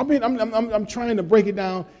 I mean, I'm trying to break it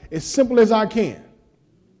down as simple as I can.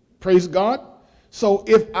 Praise God. So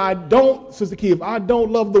if I don't, Sister Key, if I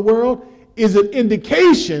don't love the world, is an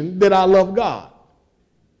indication that I love God.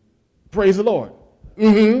 Praise the Lord.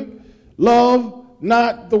 Love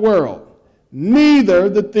not the world, neither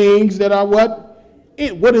the things that are what?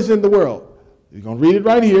 What is in the world? You're going to read it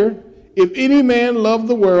right here. If any man love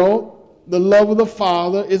the world, the love of the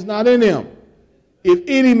Father is not in him. If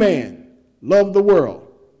any man love the world,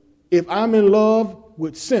 if I'm in love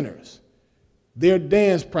with sinners, their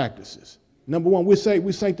dance practices, Number one, we're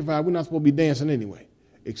sanctified. We're not supposed to be dancing anyway,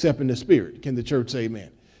 except in the spirit. Can the church say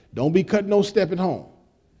amen? Don't be cutting no step at home.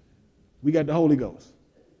 We got the Holy Ghost.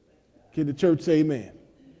 Can the church say amen?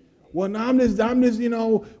 Well, no, I'm just,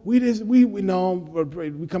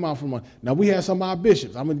 we come out from, now we have some of our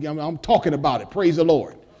bishops. I'm talking about it. Praise the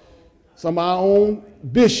Lord. Some of our own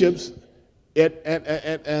bishops at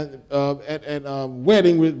the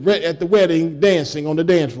wedding dancing on the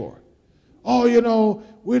dance floor. Oh,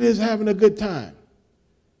 we're just having a good time.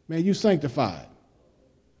 Man, you sanctified.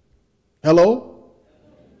 Hello?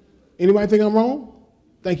 Anybody think I'm wrong?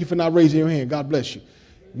 Thank you for not raising your hand. God bless you.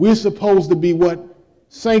 We're supposed to be what?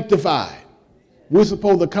 Sanctified. We're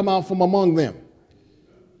supposed to come out from among them.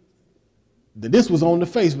 This was on the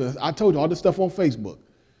Facebook. I told you all this stuff on Facebook.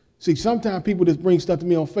 See, sometimes people just bring stuff to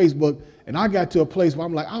me on Facebook, and I got to a place where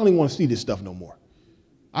I'm like, I don't even want to see this stuff no more.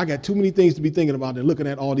 I got too many things to be thinking about than looking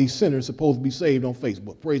at all these sinners supposed to be saved on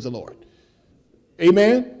Facebook. Praise the Lord.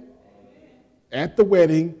 Amen? At the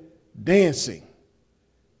wedding, dancing.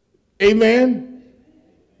 Amen?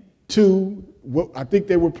 To what I think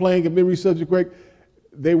they were playing, if memory serves you correct,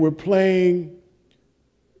 they were playing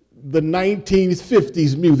the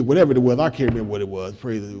 1950s music, whatever it was. I can't remember what it was.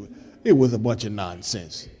 Praise the Lord. It was a bunch of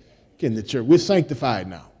nonsense. In the church, we're sanctified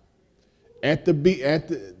now. At the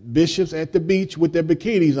bishops at the beach with their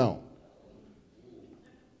bikinis on.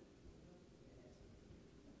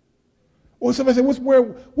 Or somebody said, what's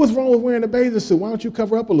wrong with wearing a bathing suit? Why don't you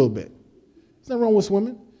cover up a little bit? There's nothing wrong with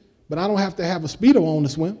swimming, but I don't have to have a Speedo on to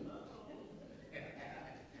swim.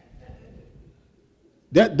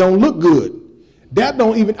 That don't look good. That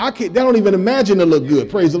don't even imagine to look good.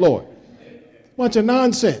 Praise the Lord. Bunch of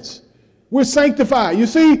nonsense. We're sanctified. You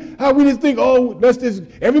see how we just think,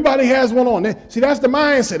 everybody has one on. See, that's the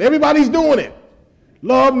mindset. Everybody's doing it.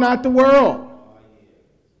 Love not the world.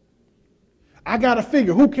 I got a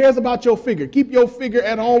figure. Who cares about your figure? Keep your figure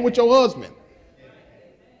at home with your husband.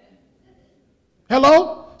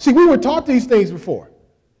 Hello? See, we were taught these things before.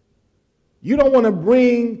 You don't want to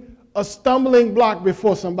bring a stumbling block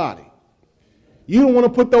before somebody. You don't want to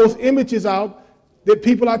put those images out that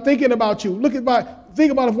people are thinking about you.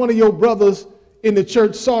 Think about if one of your brothers in the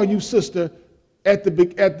church saw you, sister, at the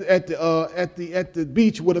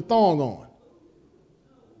beach with a thong on.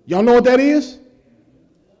 Y'all know what that is?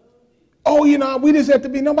 Oh, we just have to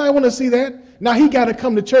be. Nobody want to see that. Now he got to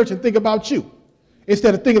come to church and think about you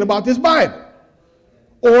instead of thinking about this Bible.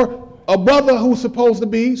 Or a brother who's supposed to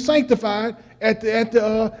be sanctified at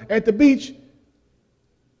the beach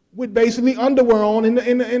with basically underwear on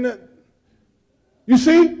in the. You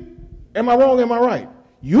see? Am I wrong? Am I right?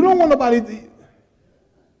 You don't want nobody.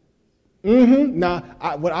 Now,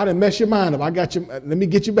 I didn't mess your mind up. I got you. Let me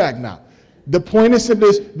get you back now. The point is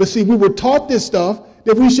this, but see, we were taught this stuff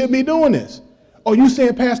that we should be doing this. Oh, you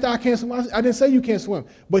saying, Pastor, I can't swim? I didn't say you can't swim,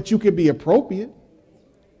 but you can be appropriate.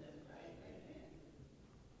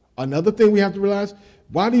 Another thing we have to realize,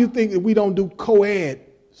 why do you think that we don't do co-ed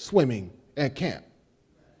swimming at camp?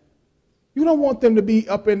 You don't want them to be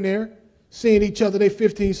up in there seeing each other. They're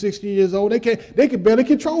 15, 16 years old. They can barely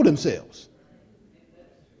control themselves.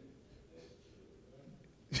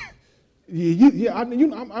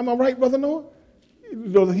 Am I right, Brother Noah?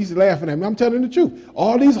 He's laughing at me. I'm telling the truth.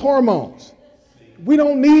 All these hormones. We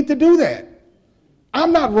don't need to do that.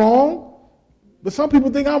 I'm not wrong, but some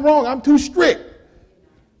people think I'm wrong. I'm too strict.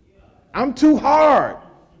 I'm too hard.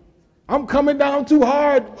 I'm coming down too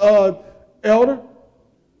hard, elder.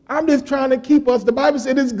 I'm just trying to keep us. The Bible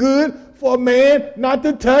said it's good for a man not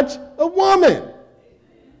to touch a woman.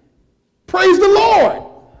 Praise the Lord.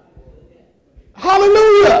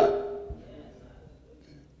 Hallelujah.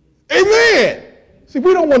 Amen. See,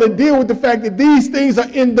 we don't want to deal with the fact that these things are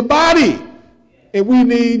in the body. And we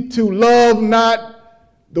need to love not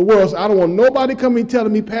the world. So I don't want nobody coming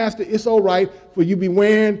telling me, Pastor, it's all right for you be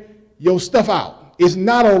wearing your stuff out. It's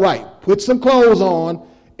not all right. Put some clothes on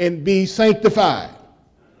and be sanctified.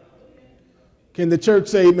 Can the church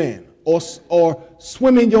say amen? Or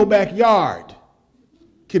swim in your backyard.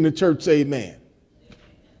 Can the church say amen?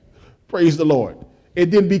 Praise the Lord. And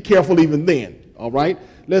then be careful even then. All right?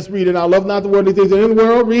 Let's read it now. Love not the worldly things that are in the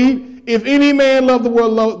world. Read. If any man love the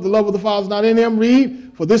world, the love of the Father is not in him.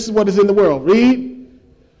 Read. For this is what is in the world. Read.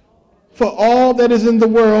 For all that is in the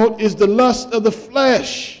world is the lust of the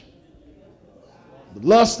flesh, the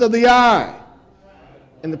lust of the eye,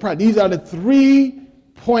 and the pride. These are the 3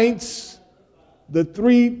 points. The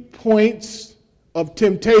 3 points of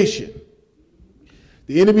temptation.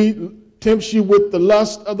 The enemy tempts you with the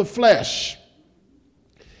lust of the flesh.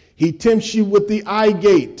 He tempts you with the eye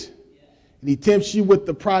gate. And he tempts you with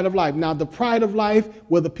the pride of life. Now, the pride of life,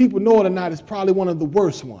 whether people know it or not, is probably one of the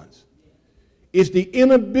worst ones. is the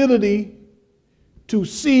inability to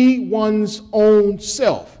see one's own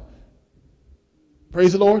self.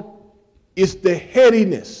 Praise the Lord. It's the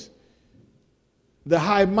headiness, the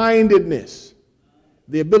high-mindedness,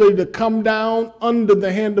 the ability to come down under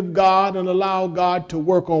the hand of God and allow God to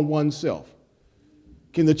work on oneself.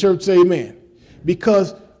 Can the church say amen?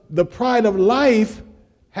 Because the pride of life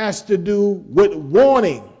has to do with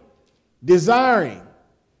wanting, desiring,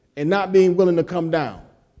 and not being willing to come down.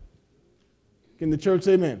 Can the church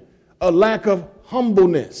say amen? A lack of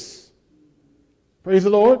humbleness. Praise the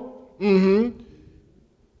Lord.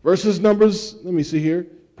 Verses Numbers, let me see here.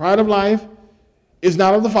 Pride of life is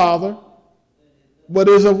not of the Father, but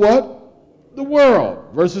is of what? The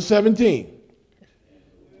world. Verses 17.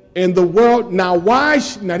 In the world, now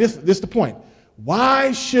this is the point.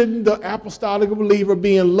 Why shouldn't the apostolic believer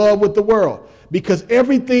be in love with the world? Because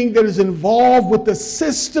everything that is involved with the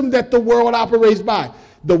system that the world operates by.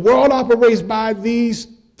 The world operates by these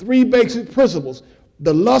three basic principles: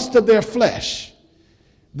 the lust of their flesh,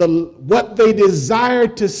 what they desire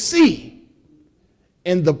to see,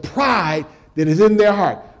 and the pride that is in their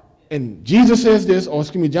heart. And Jesus says this, or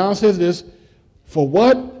excuse me, John says this, for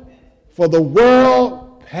what? For the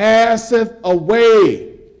world passeth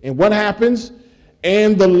away. And what happens?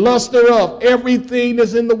 And the lust thereof, everything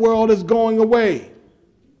that's in the world is going away.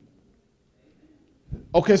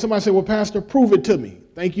 Okay, somebody say, well, Pastor, prove it to me.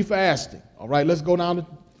 Thank you for asking. All right, let's go down to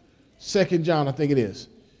 2 John, I think it is.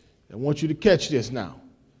 I want you to catch this now.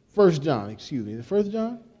 1 John, excuse me. Is it 1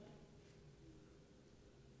 John?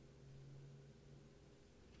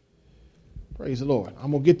 Praise the Lord.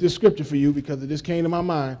 I'm going to get this scripture for you because it just came to my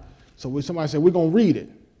mind. So somebody said, we're going to read it.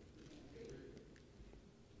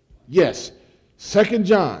 Yes. 2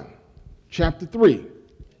 John, chapter 3.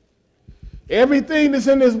 Everything that's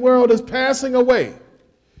in this world is passing away,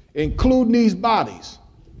 including these bodies.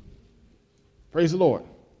 Praise the Lord.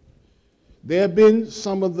 There have been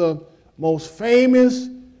some of the most famous,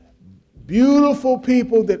 beautiful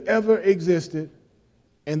people that ever existed,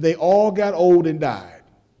 and they all got old and died.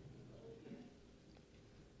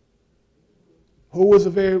 Who was a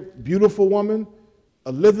very beautiful woman?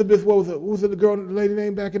 Elizabeth, what was it the lady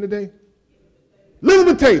name back in the day?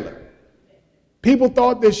 Elizabeth Taylor. People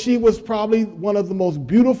thought that she was probably one of the most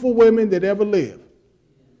beautiful women that ever lived.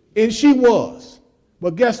 And she was.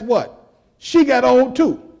 But guess what? She got old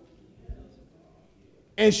too.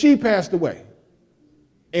 And she passed away.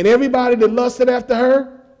 And everybody that lusted after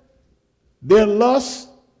her, their lust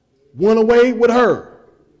went away with her.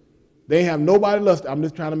 They have nobody lust. I'm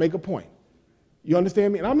just trying to make a point. You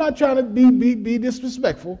understand me? And I'm not trying to be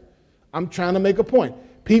disrespectful. I'm trying to make a point.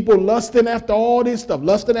 People lusting after all this stuff,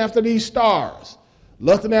 lusting after these stars,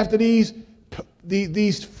 lusting after these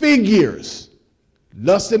figures,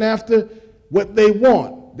 lusting after what they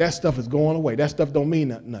want. That stuff is going away. That stuff don't mean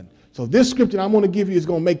nothing. So this scripture I'm going to give you is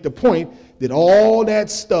going to make the point that all that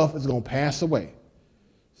stuff is going to pass away.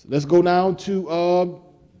 So let's go down to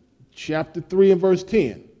chapter 3 and verse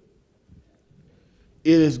 10.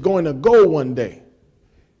 It is going to go one day.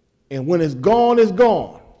 And when it's gone, it's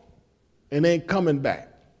gone. And ain't coming back.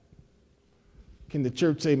 Can the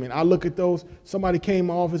church say amen? I look at those. Somebody came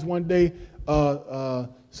to my office one day,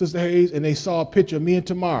 Sister Hayes, and they saw a picture of me and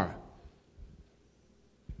Tamara.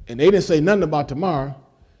 And they didn't say nothing about Tamara.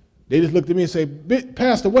 They just looked at me and said,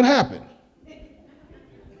 Pastor, what happened?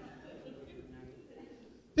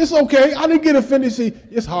 It's okay. I didn't get offended. See,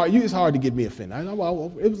 it's hard to get me offended.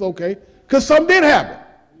 It was okay. Because something did happen.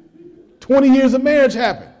 20 years of marriage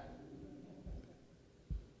happened.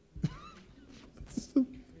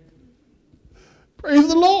 Praise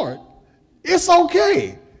the Lord. It's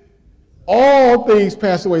okay. All things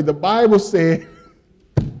pass away. The Bible said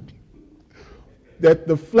that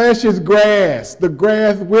the flesh is grass, the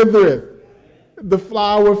grass withereth, the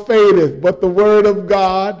flower fadeth, but the word of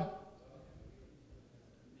God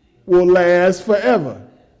will last forever.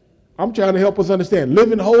 I'm trying to help us understand.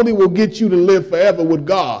 Living holy will get you to live forever with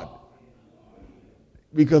God.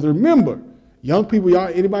 Because remember, young people,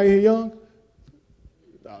 y'all, anybody here young?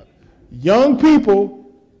 Young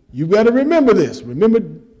people, you better remember this. Remember,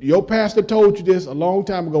 your pastor told you this a long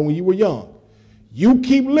time ago when you were young. You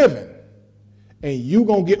keep living, and you're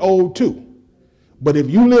going to get old too. But if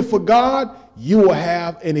you live for God, you will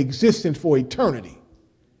have an existence for eternity.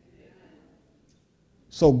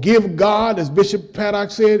 So give God, as Bishop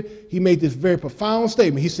Paddock said, he made this very profound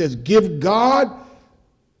statement. He says, give God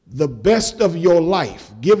the best of your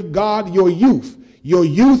life. Give God your youth. Your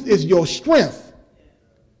youth is your strength.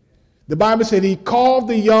 The Bible said he called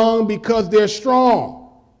the young because they're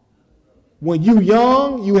strong. When you're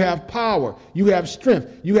young, you have power. You have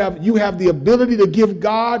strength. You have the ability to give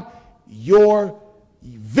God your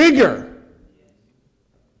vigor.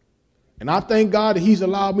 And I thank God that he's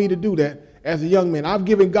allowed me to do that as a young man. I've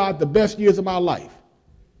given God the best years of my life.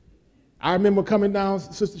 I remember coming down,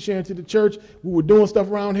 Sister Sharon, to the church. We were doing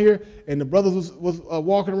stuff around here, and the brothers was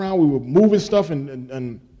walking around. We were moving stuff,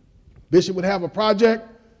 and Bishop would have a project,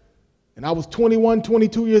 and I was 21,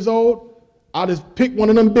 22 years old. I just pick one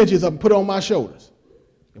of them benches up and put it on my shoulders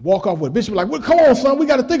and walk off with it. Bishop was like, well, come on, son, we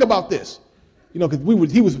got to think about this. You know,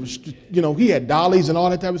 because he had dollies and all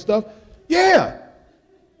that type of stuff. Yeah.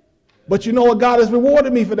 But you know what? God has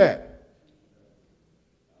rewarded me for that.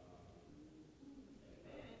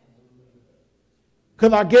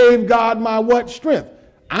 Because I gave God my what? Strength.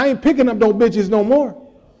 I ain't picking up those bitches no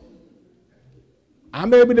more.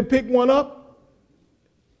 I'm able to pick one up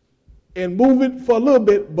and move it for a little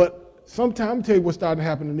bit, but sometimes, I'm tell you what's starting to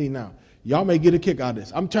happen to me now. Y'all may get a kick out of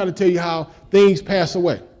this. I'm trying to tell you how things pass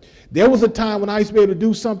away. There was a time when I used to be able to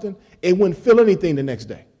do something and wouldn't feel anything the next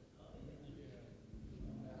day.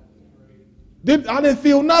 I didn't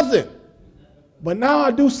feel nothing. But now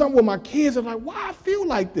I do something with my kids. I'm like, why I feel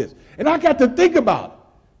like this? And I got to think about it.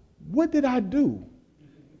 What did I do?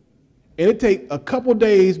 And it takes a couple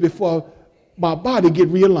days before my body get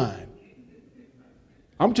realigned.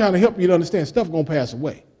 I'm trying to help you to understand stuff going to pass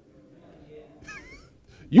away.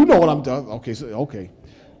 You know what I'm talking. Okay.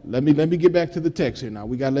 Let me get back to the text here now.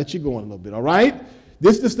 We got to let you go in a little bit, all right?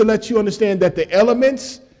 This is to let you understand that the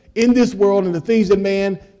elements in this world and the things that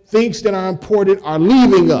man thinks that are important are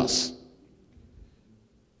leaving us.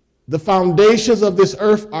 The foundations of this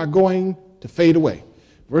earth are going to fade away.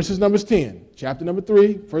 Verses numbers 10, chapter number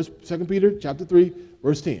 3, 2 Peter, chapter 3,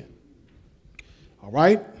 verse 10. All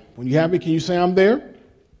right? When you have it, can you say I'm there?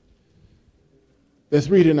 Let's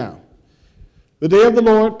read it now. The day of the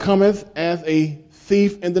Lord cometh as a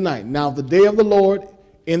thief in the night. Now, the day of the Lord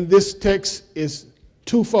in this text is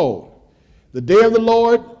twofold. The day of the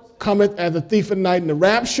Lord cometh as a thief in the night, and the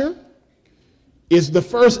rapture is the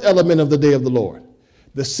first element of the day of the Lord.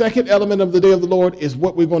 The second element of the day of the Lord is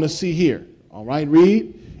what we're going to see here. All right,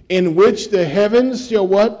 read. In which the heavens shall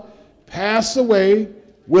what? Pass away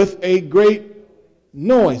with a great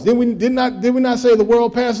noise. Did we not say the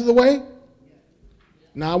world passes away?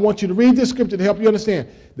 Now I want you to read this scripture to help you understand.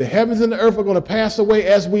 The heavens and the earth are going to pass away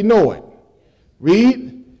as we know it.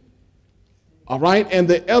 Read. All right, and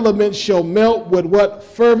the elements shall melt with what?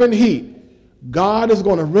 Fervent heat. God is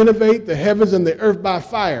going to renovate the heavens and the earth by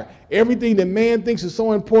fire. Everything that man thinks is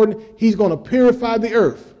so important, he's going to purify the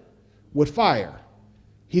earth with fire.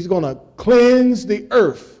 He's going to cleanse the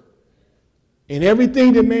earth. And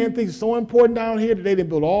everything that man thinks is so important down here that they didn't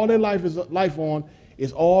build all their life on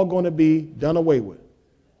is all going to be done away with.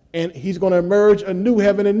 And he's going to emerge a new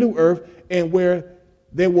heaven and new earth, and where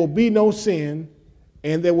there will be no sin,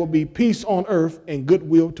 and there will be peace on earth and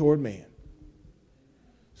goodwill toward man.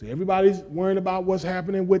 So everybody's worrying about what's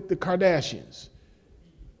happening with the Kardashians.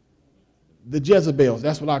 The Jezebels,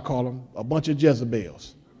 that's what I call them, a bunch of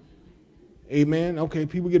Jezebels. Amen. Okay,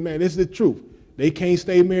 people get married. This is the truth. They can't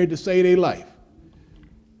stay married to save their life.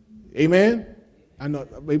 Amen. I know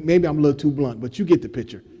maybe I'm a little too blunt, but you get the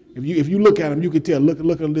picture. If you look at them, you can tell.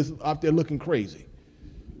 Look at this out there looking crazy.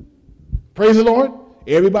 Praise the Lord.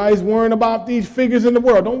 Everybody's worrying about these figures in the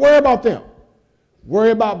world. Don't worry about them.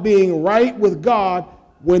 Worry about being right with God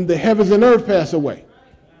when the heavens and earth pass away.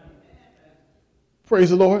 Praise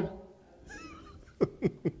the Lord.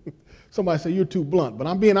 Somebody say you're too blunt, but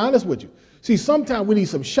I'm being honest with you. See, sometimes we need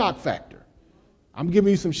some shock factor. I'm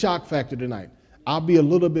giving you some shock factor tonight. I'll be a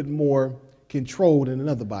little bit more controlled in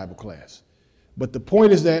another Bible class. But the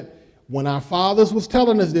point is that when our fathers was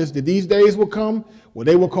telling us this, that these days will come where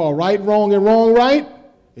they will call right wrong and wrong right,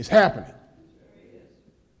 it's happening.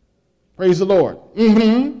 Praise the Lord.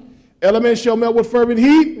 Elements shall melt with fervent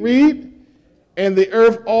heat, read. And the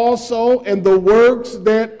earth also and the works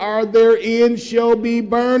that are therein shall be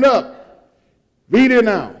burned up. Read it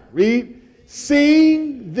now. Read.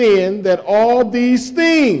 Seeing then that all these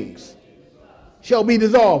things shall be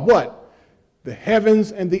dissolved. What? The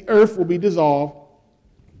heavens and the earth will be dissolved.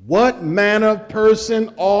 What manner of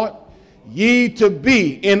person ought ye to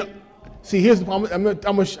be? And see, here's the problem.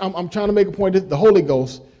 I'm trying to make a point that the Holy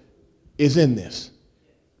Ghost is in this,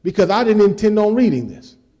 because I didn't intend on reading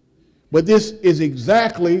this. But this is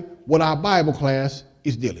exactly what our Bible class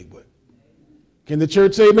is dealing with. Can the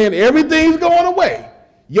church say amen? Everything's going away.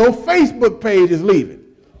 Your Facebook page is leaving.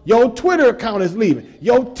 Your Twitter account is leaving.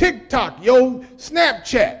 Your TikTok, your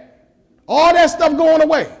Snapchat, all that stuff going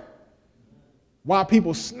away. While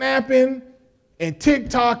people snapping and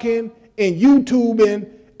TikToking and YouTubing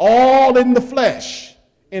all in the flesh,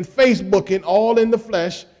 and Facebooking all in the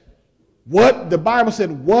flesh, What the Bible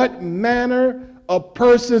said, what manner of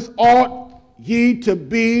persons ought ye to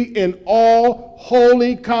be in all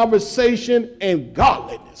holy conversation and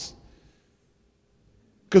godliness.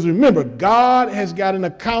 Because remember, God has got an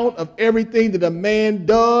account of everything that a man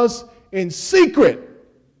does in secret.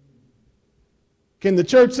 Can the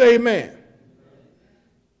church say amen?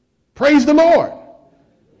 Praise the Lord.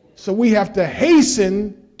 So we have to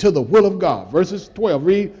hasten to the will of God. Verses 12,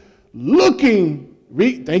 read,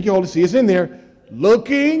 thank you, Holy Spirit, it's in there,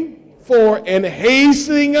 looking for and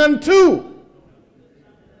hastening unto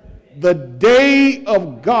the day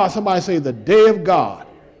of God. Somebody say the day of God.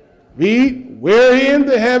 Read, wherein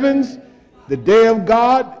the heavens, the day of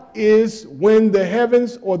God is when the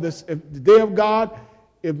heavens, or the day of God,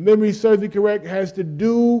 if memory serves me correct, has to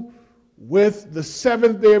do with the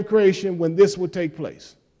seventh day of creation when this will take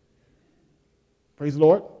place. Praise the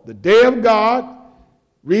Lord. The day of God,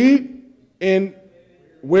 read, in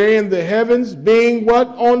wherein the heavens being what?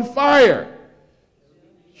 On fire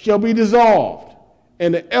shall be dissolved,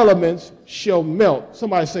 and the elements shall melt.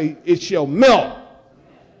 Somebody say, it shall melt.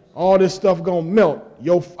 All this stuff gonna melt.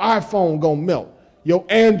 Your iPhone gonna melt. Your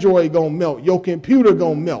Android gonna melt. Your computer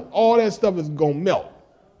gonna melt. All that stuff is gonna melt.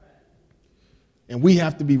 And we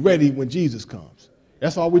have to be ready when Jesus comes.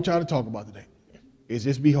 That's all we're trying to talk about today, is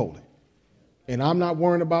just be holy. And I'm not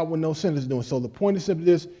worrying about what no sinner's doing. So the point is simply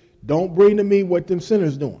this: don't bring to me what them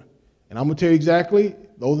sinners doing. And I'm going to tell you exactly,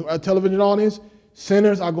 those are television audience,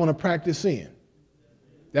 sinners are going to practice sin.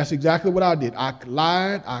 That's exactly what I did. I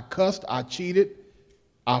lied, I cussed, I cheated,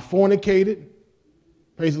 I fornicated.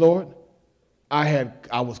 Praise the Lord. I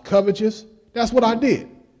was covetous. That's what I did.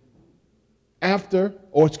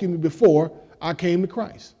 Before I came to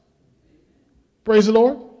Christ. Praise the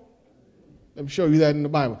Lord. Let me show you that in the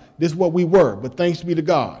Bible. This is what we were, but thanks be to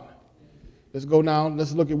God. Let's go now.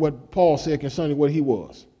 Let's look at what Paul said concerning what he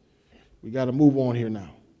was. We got to move on here now.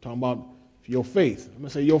 Talking about your faith. I'm going to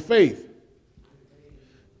say your faith.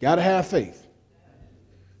 Got to have faith.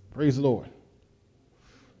 Praise the Lord.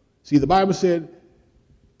 See, the Bible said,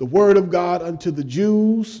 the word of God unto the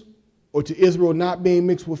Jews or to Israel not being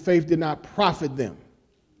mixed with faith did not profit them.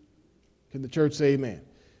 Can the church say amen?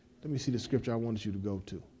 Let me see the scripture I wanted you to go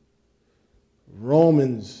to.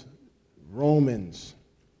 Romans.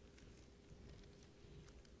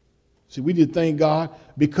 See, we did thank God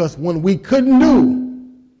because when we couldn't do,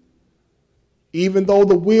 even though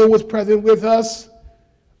the will was present with us,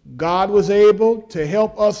 God was able to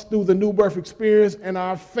help us through the new birth experience and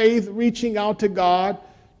our faith reaching out to God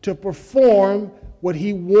to perform what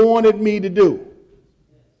he wanted me to do.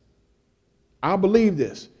 I believe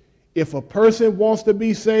this. If a person wants to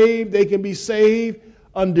be saved, they can be saved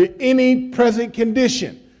under any present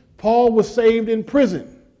condition. Paul was saved in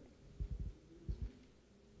prison.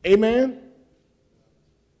 Amen?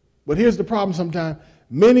 But here's the problem sometimes.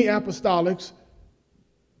 Many apostolics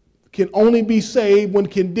can only be saved when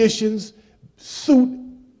conditions suit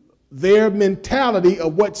their mentality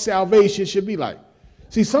of what salvation should be like.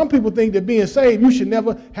 See, some people think that being saved, you should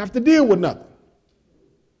never have to deal with nothing.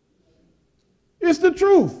 It's the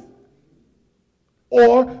truth.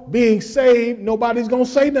 Or being saved, nobody's going to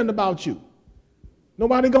say nothing about you.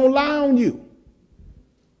 Nobody's going to lie on you.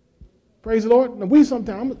 Praise the Lord. Now we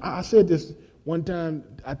sometimes, I said this one time,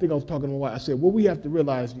 I think I was talking to my wife, I said, what we have to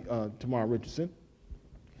realize tomorrow, Richardson,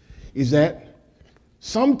 is that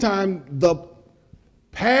sometimes the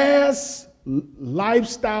past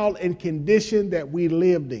lifestyle and condition that we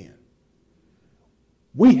lived in,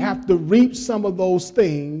 we have to reap some of those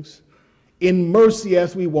things in mercy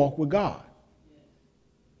as we walk with God.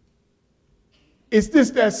 It's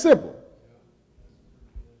just that simple.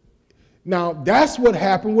 Now, that's what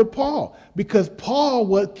happened with Paul, because Paul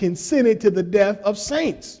was consented to the death of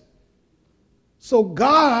saints. So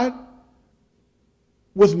God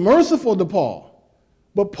was merciful to Paul,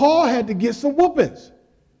 but Paul had to get some whoopings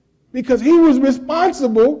because he was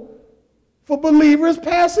responsible for believers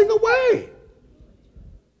passing away.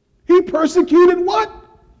 He persecuted what?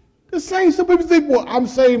 The saints. Some people think, well, I'm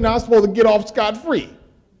saved now, I'm supposed to get off scot-free.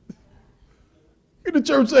 In the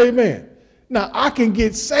church, say amen. Now, I can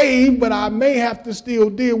get saved, but I may have to still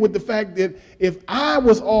deal with the fact that if I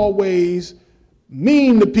was always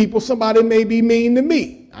mean to people, somebody may be mean to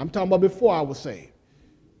me. I'm talking about before I was saved.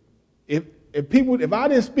 If I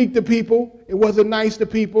didn't speak to people, it wasn't nice to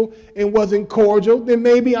people, it wasn't cordial, then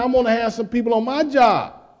maybe I'm going to have some people on my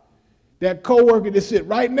job, that coworker that sit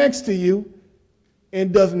right next to you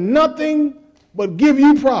and does nothing but give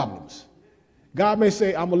you problems. God may say,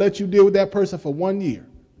 I'm going to let you deal with that person for 1 year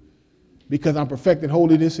because I'm perfecting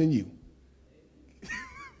holiness in you.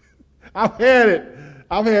 I've had it.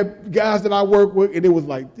 I've had guys that I work with, and it was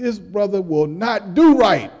like, this brother will not do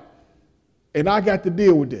right. And I got to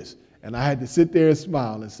deal with this. And I had to sit there and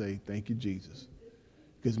smile and say, thank you, Jesus.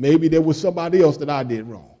 Because maybe there was somebody else that I did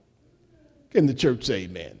wrong. Can the church say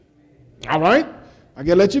amen? All right? I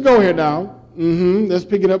got to let you go here now. Let's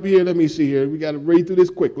pick it up here. Let me see here. We got to read through this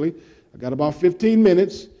quickly. I got about 15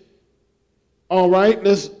 minutes. All right,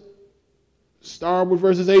 let's start with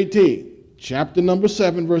verses 18. Chapter number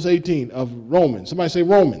 7, verse 18 of Romans. Somebody say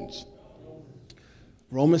Romans.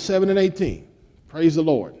 Romans 7 and 18. Praise the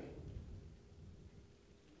Lord.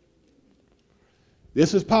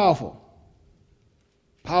 This is powerful.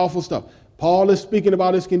 Powerful stuff. Paul is speaking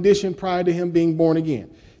about his condition prior to him being born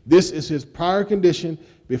again. This is his prior condition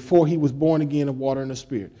before he was born again of water and the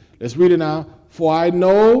Spirit. Let's read it now. For I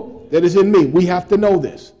know that is in me. We have to know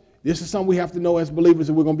this. This is something we have to know as believers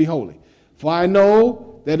if we're going to be holy. For I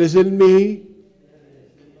know that is in me,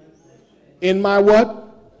 in my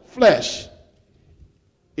what? Flesh.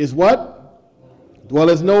 Is what?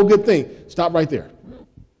 Dwelleth no good thing. Stop right there.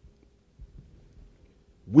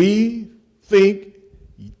 We think,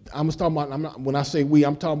 when I say we,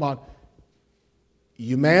 I'm talking about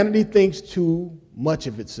humanity thinks too much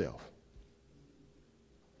of itself.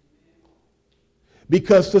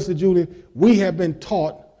 Because, Sister Julie, we have been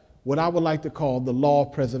taught what I would like to call the law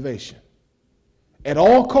of preservation. At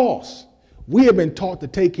all costs, we have been taught to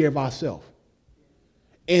take care of ourselves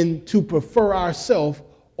and to prefer ourselves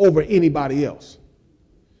over anybody else.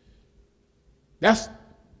 That's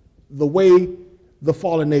the way the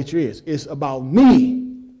fallen nature is. It's about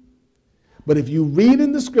me. But if you read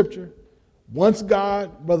in the scripture, once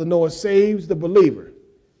God, Brother Noah, saves the believer,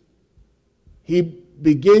 he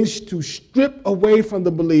begins to strip away from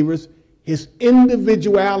the believers his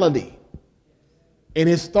individuality and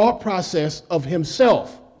his thought process of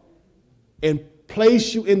himself and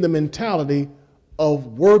place you in the mentality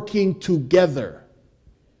of working together.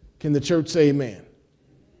 Can the church say amen?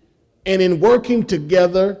 And in working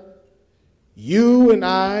together, you and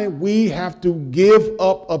I, we have to give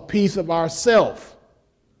up a piece of ourself.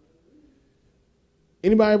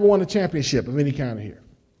 Anybody ever won a championship of any kind here?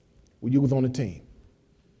 Well, you was on the team.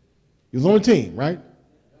 You was on the team, right?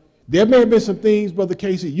 There may have been some things, Brother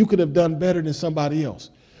Casey, you could have done better than somebody else.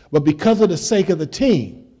 But because of the sake of the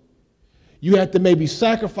team, you had to maybe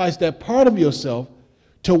sacrifice that part of yourself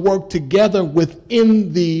to work together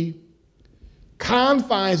within the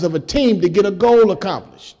confines of a team to get a goal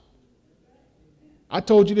accomplished. I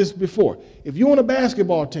told you this before. If you're on a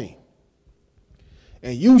basketball team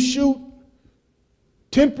and you shoot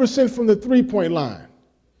 10% from the three-point line,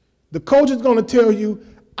 the coach is going to tell you,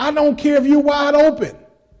 I don't care if you're wide open.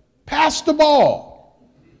 Pass the ball.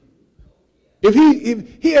 If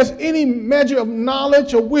he has any measure of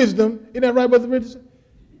knowledge or wisdom, isn't that right, Brother Richardson?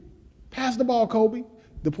 Pass the ball, Kobe.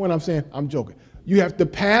 The point I'm saying, I'm joking. You have to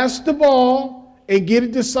pass the ball and get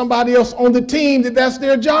it to somebody else on the team that's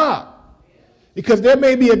their job. Because there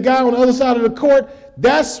may be a guy on the other side of the court,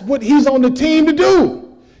 that's what he's on the team to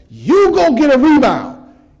do. You go get a rebound.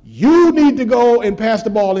 You need to go and pass the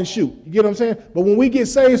ball and shoot. You get what I'm saying? But when we get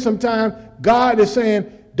saved sometime, God is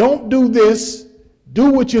saying, don't do this. Do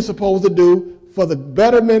what you're supposed to do for the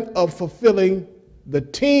betterment of fulfilling the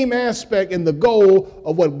team aspect and the goal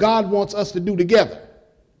of what God wants us to do together.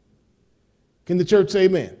 Can the church say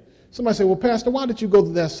amen? Somebody say, well, Pastor, why did you go to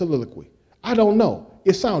that soliloquy? I don't know.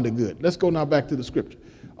 It sounded good. Let's go now back to the scripture.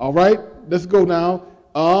 All right, let's go now.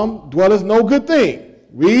 Dwelleth no good thing.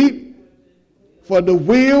 Read. For the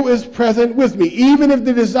will is present with me, even if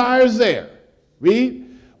the desire is there. Read.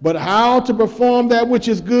 But how to perform that which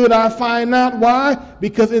is good I find not. Why?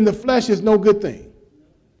 Because in the flesh is no good thing.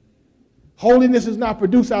 Holiness is not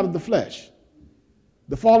produced out of the flesh.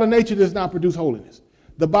 The fallen nature does not produce holiness.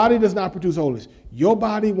 The body does not produce holiness. Your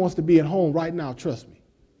body wants to be at home right now, trust me.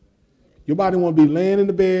 Your body wants to be laying in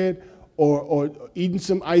the bed or eating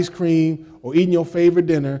some ice cream or eating your favorite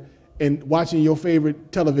dinner and watching your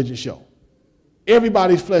favorite television show.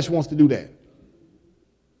 Everybody's flesh wants to do that.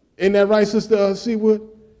 Isn't that right, Sister Seawood?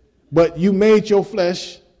 But you made your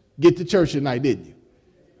flesh get to church tonight, didn't you?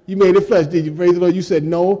 You made it flesh, did you? Praise the Lord. You said,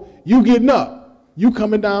 no, you getting up. You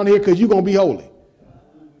coming down here because you're going to be holy.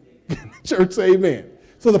 Church, say amen.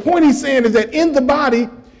 So the point he's saying is that in the body,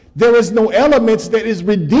 there is no elements that is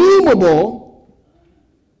redeemable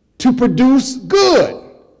to produce good.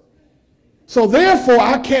 So therefore,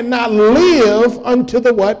 I cannot live unto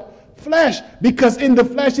the what? Flesh. Because in the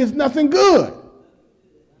flesh is nothing good.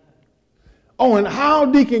 Oh, and how,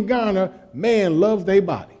 Deacon Garner, man loves their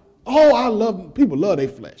body. Oh, people love their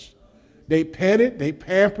flesh. They pet it, they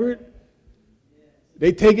pamper it.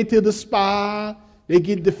 They take it to the spa. They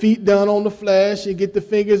get the feet done on the flesh and get the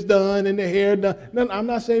fingers done and the hair done. No, I'm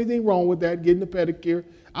not saying anything wrong with that, getting the pedicure.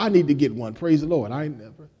 I need to get one. Praise the Lord. I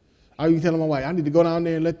was telling my wife, I need to go down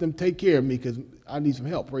there and let them take care of me because I need some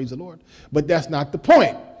help. Praise the Lord. But that's not the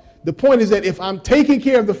point. The point is that if I'm taking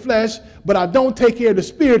care of the flesh, but I don't take care of the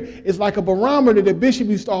spirit, it's like a barometer that Bishop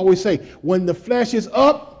used to always say. When the flesh is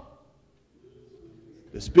up,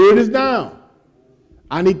 the spirit is down.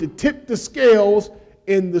 I need to tip the scales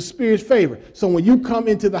in the spirit's favor. So when you come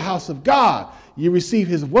into the house of God, you receive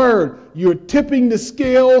his word, you're tipping the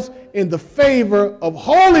scales in the favor of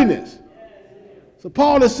holiness. So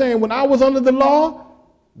Paul is saying, when I was under the law,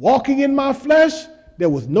 walking in my flesh, there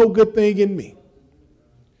was no good thing in me.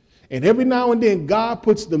 And every now and then, God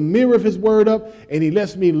puts the mirror of his word up, and he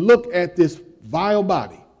lets me look at this vile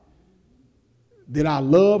body that I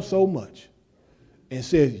love so much and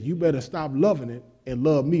says, you better stop loving it and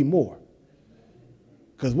love me more.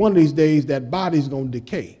 Because one of these days, that body's going to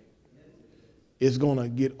decay. It's going to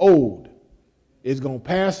get old. It's going to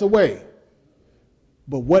pass away.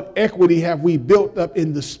 But what equity have we built up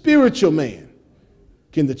in the spiritual man?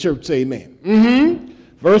 Can the church say amen?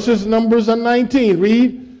 Verses Numbers 19.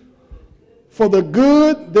 Read. For the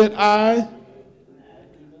good that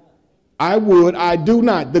I would, I do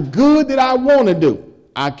not. The good that I want to do,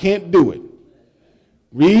 I can't do it.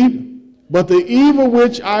 Read. But the evil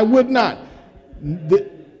which I would not,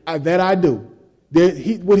 that I do.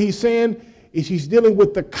 What he's saying is he's dealing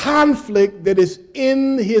with the conflict that is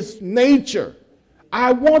in his nature.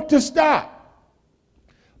 I want to stop,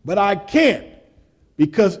 but I can't,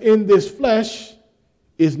 because in this flesh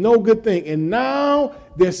is no good thing. And now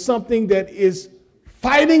there's something that is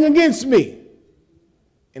fighting against me,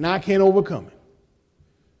 and I can't overcome it.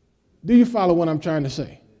 Do you follow what I'm trying to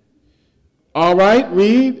say? All right,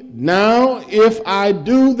 read. Now, if I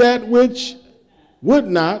do that which would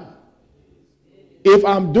not, if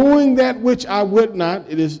I'm doing that which I would not,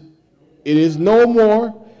 it is no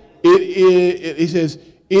more. It says,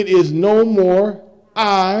 it is no more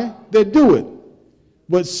I that do it,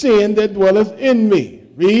 but sin that dwelleth in me.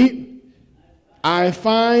 Read. I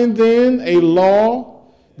find then a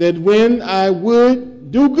law that when I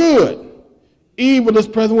would do good, evil is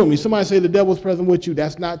present with me. Somebody say the devil's present with you.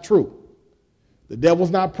 That's not true. The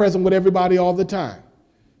devil's not present with everybody all the time.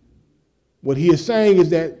 What he is saying is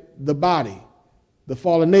that the body, the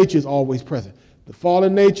fallen nature is always present. The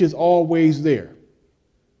fallen nature is always there.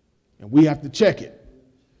 And we have to check it.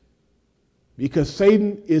 Because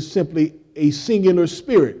Satan is simply a singular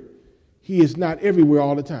spirit. He is not everywhere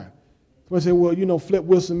all the time. Somebody say, well, you know, Flip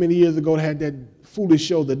Wilson many years ago had that foolish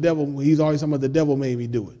show, The Devil. He's always talking about the devil made me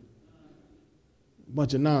do it.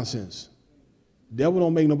 Bunch of nonsense. The devil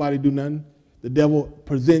don't make nobody do nothing. The devil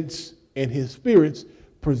presents, and his spirits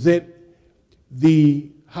present the,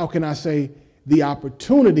 how can I say, the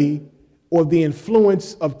opportunity or the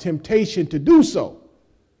influence of temptation to do so.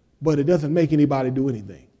 But it doesn't make anybody do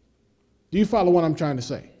anything. Do you follow what I'm trying to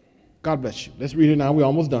say? God bless you. Let's read it now. We're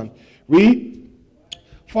almost done. Read.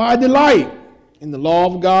 For I delight in the law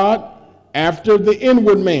of God after the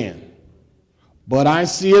inward man. But I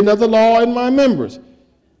see another law in my members,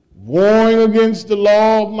 warring against the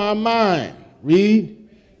law of my mind. Read.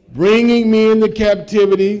 Bringing me into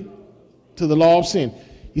captivity to the law of sin.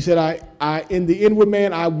 He said, I in the inward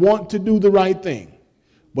man, I want to do the right thing.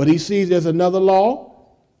 But he sees there's another law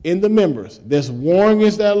in the members. There's warring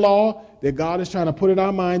against that law that God is trying to put in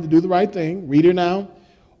our mind to do the right thing. Read it now.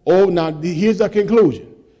 Oh, now here's the conclusion.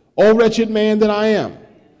 O wretched man that I am,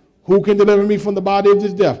 who can deliver me from the body of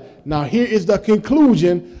this death? Now here is the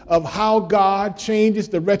conclusion of how God changes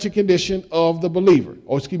the wretched condition of the believer,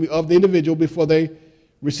 or excuse me, of the individual before they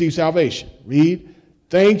receive salvation. Read.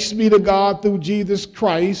 Thanks be to God through Jesus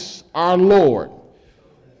Christ our Lord.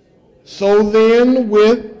 So then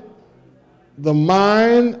with the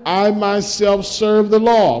mind, I myself serve the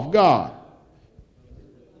law of God.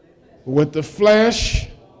 With the flesh,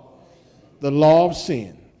 the law of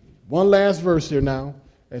sin. One last verse here now,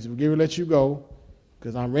 as we get ready to let you go,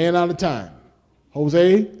 because I ran out of time.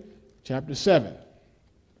 Hosea, chapter 7.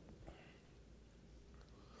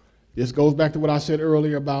 This goes back to what I said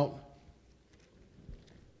earlier about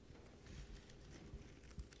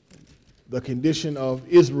the condition of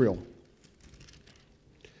Israel.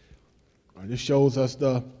 This shows us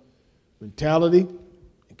the mentality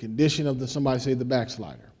and condition of somebody say the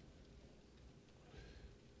backslider.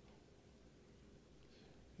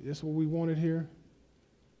 Is this what we wanted here?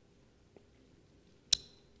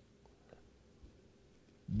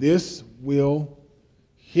 This will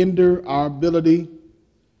hinder our ability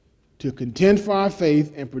to contend for our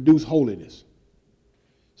faith and produce holiness.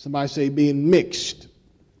 Somebody say being mixed.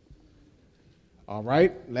 All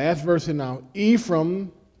right, last verse here now.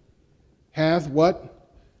 Ephraim hath what?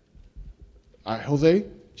 All right, Hosea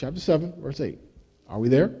chapter 7, verse 8. Are we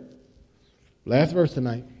there? Last verse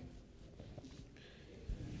tonight.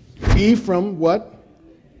 Ephraim, what?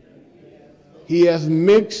 He has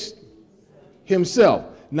mixed himself.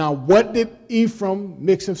 Now, what did Ephraim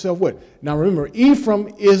mix himself with? Now, remember,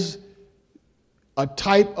 Ephraim is a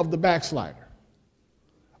type of the backslider,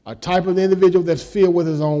 a type of the individual that's filled with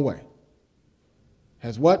his own way.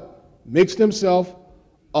 Has what? Mixed himself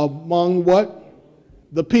among what?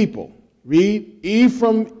 The people. Read,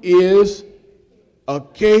 Ephraim is a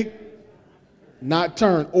cake not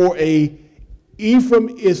turned, or Ephraim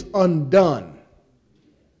is undone.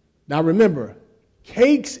 Now remember,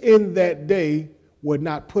 cakes in that day were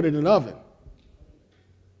not put in an oven.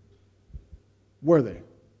 Were they?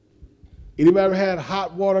 Anybody ever had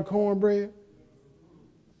hot water cornbread?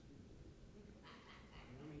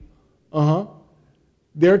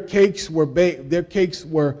 Their cakes were baked, their cakes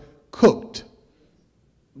were cooked.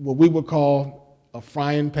 What we would call a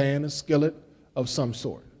frying pan, a skillet of some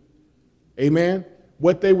sort. Amen?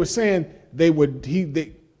 What they were saying, they were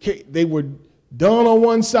done on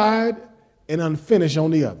one side and unfinished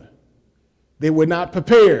on the other. They were not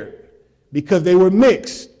prepared because they were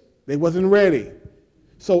mixed. They wasn't ready.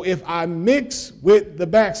 So if I mix with the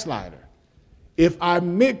backslider, if I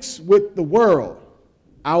mix with the world,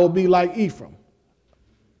 I will be like Ephraim,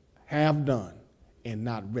 half done and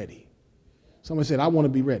not ready. Somebody said, I want to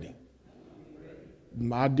be ready.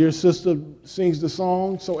 My dear sister sings the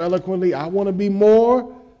song so eloquently, I want to be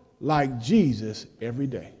more like Jesus every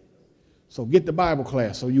day. So get the Bible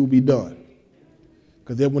class so you'll be done.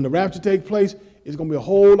 Because then when the rapture takes place, it's going to be a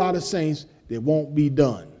whole lot of saints that won't be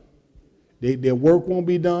done. Their work won't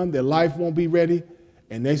be done, their life won't be ready,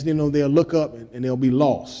 and next thing you know, they'll look up and they'll be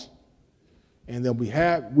lost. And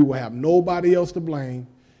we will have nobody else to blame,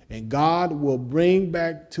 and God will bring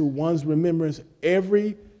back to one's remembrance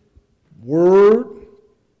every word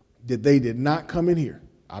that they did not come in here.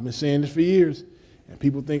 I've been saying this for years, and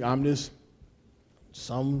people think I'm just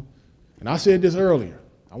and I said this earlier.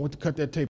 I want to cut that tape.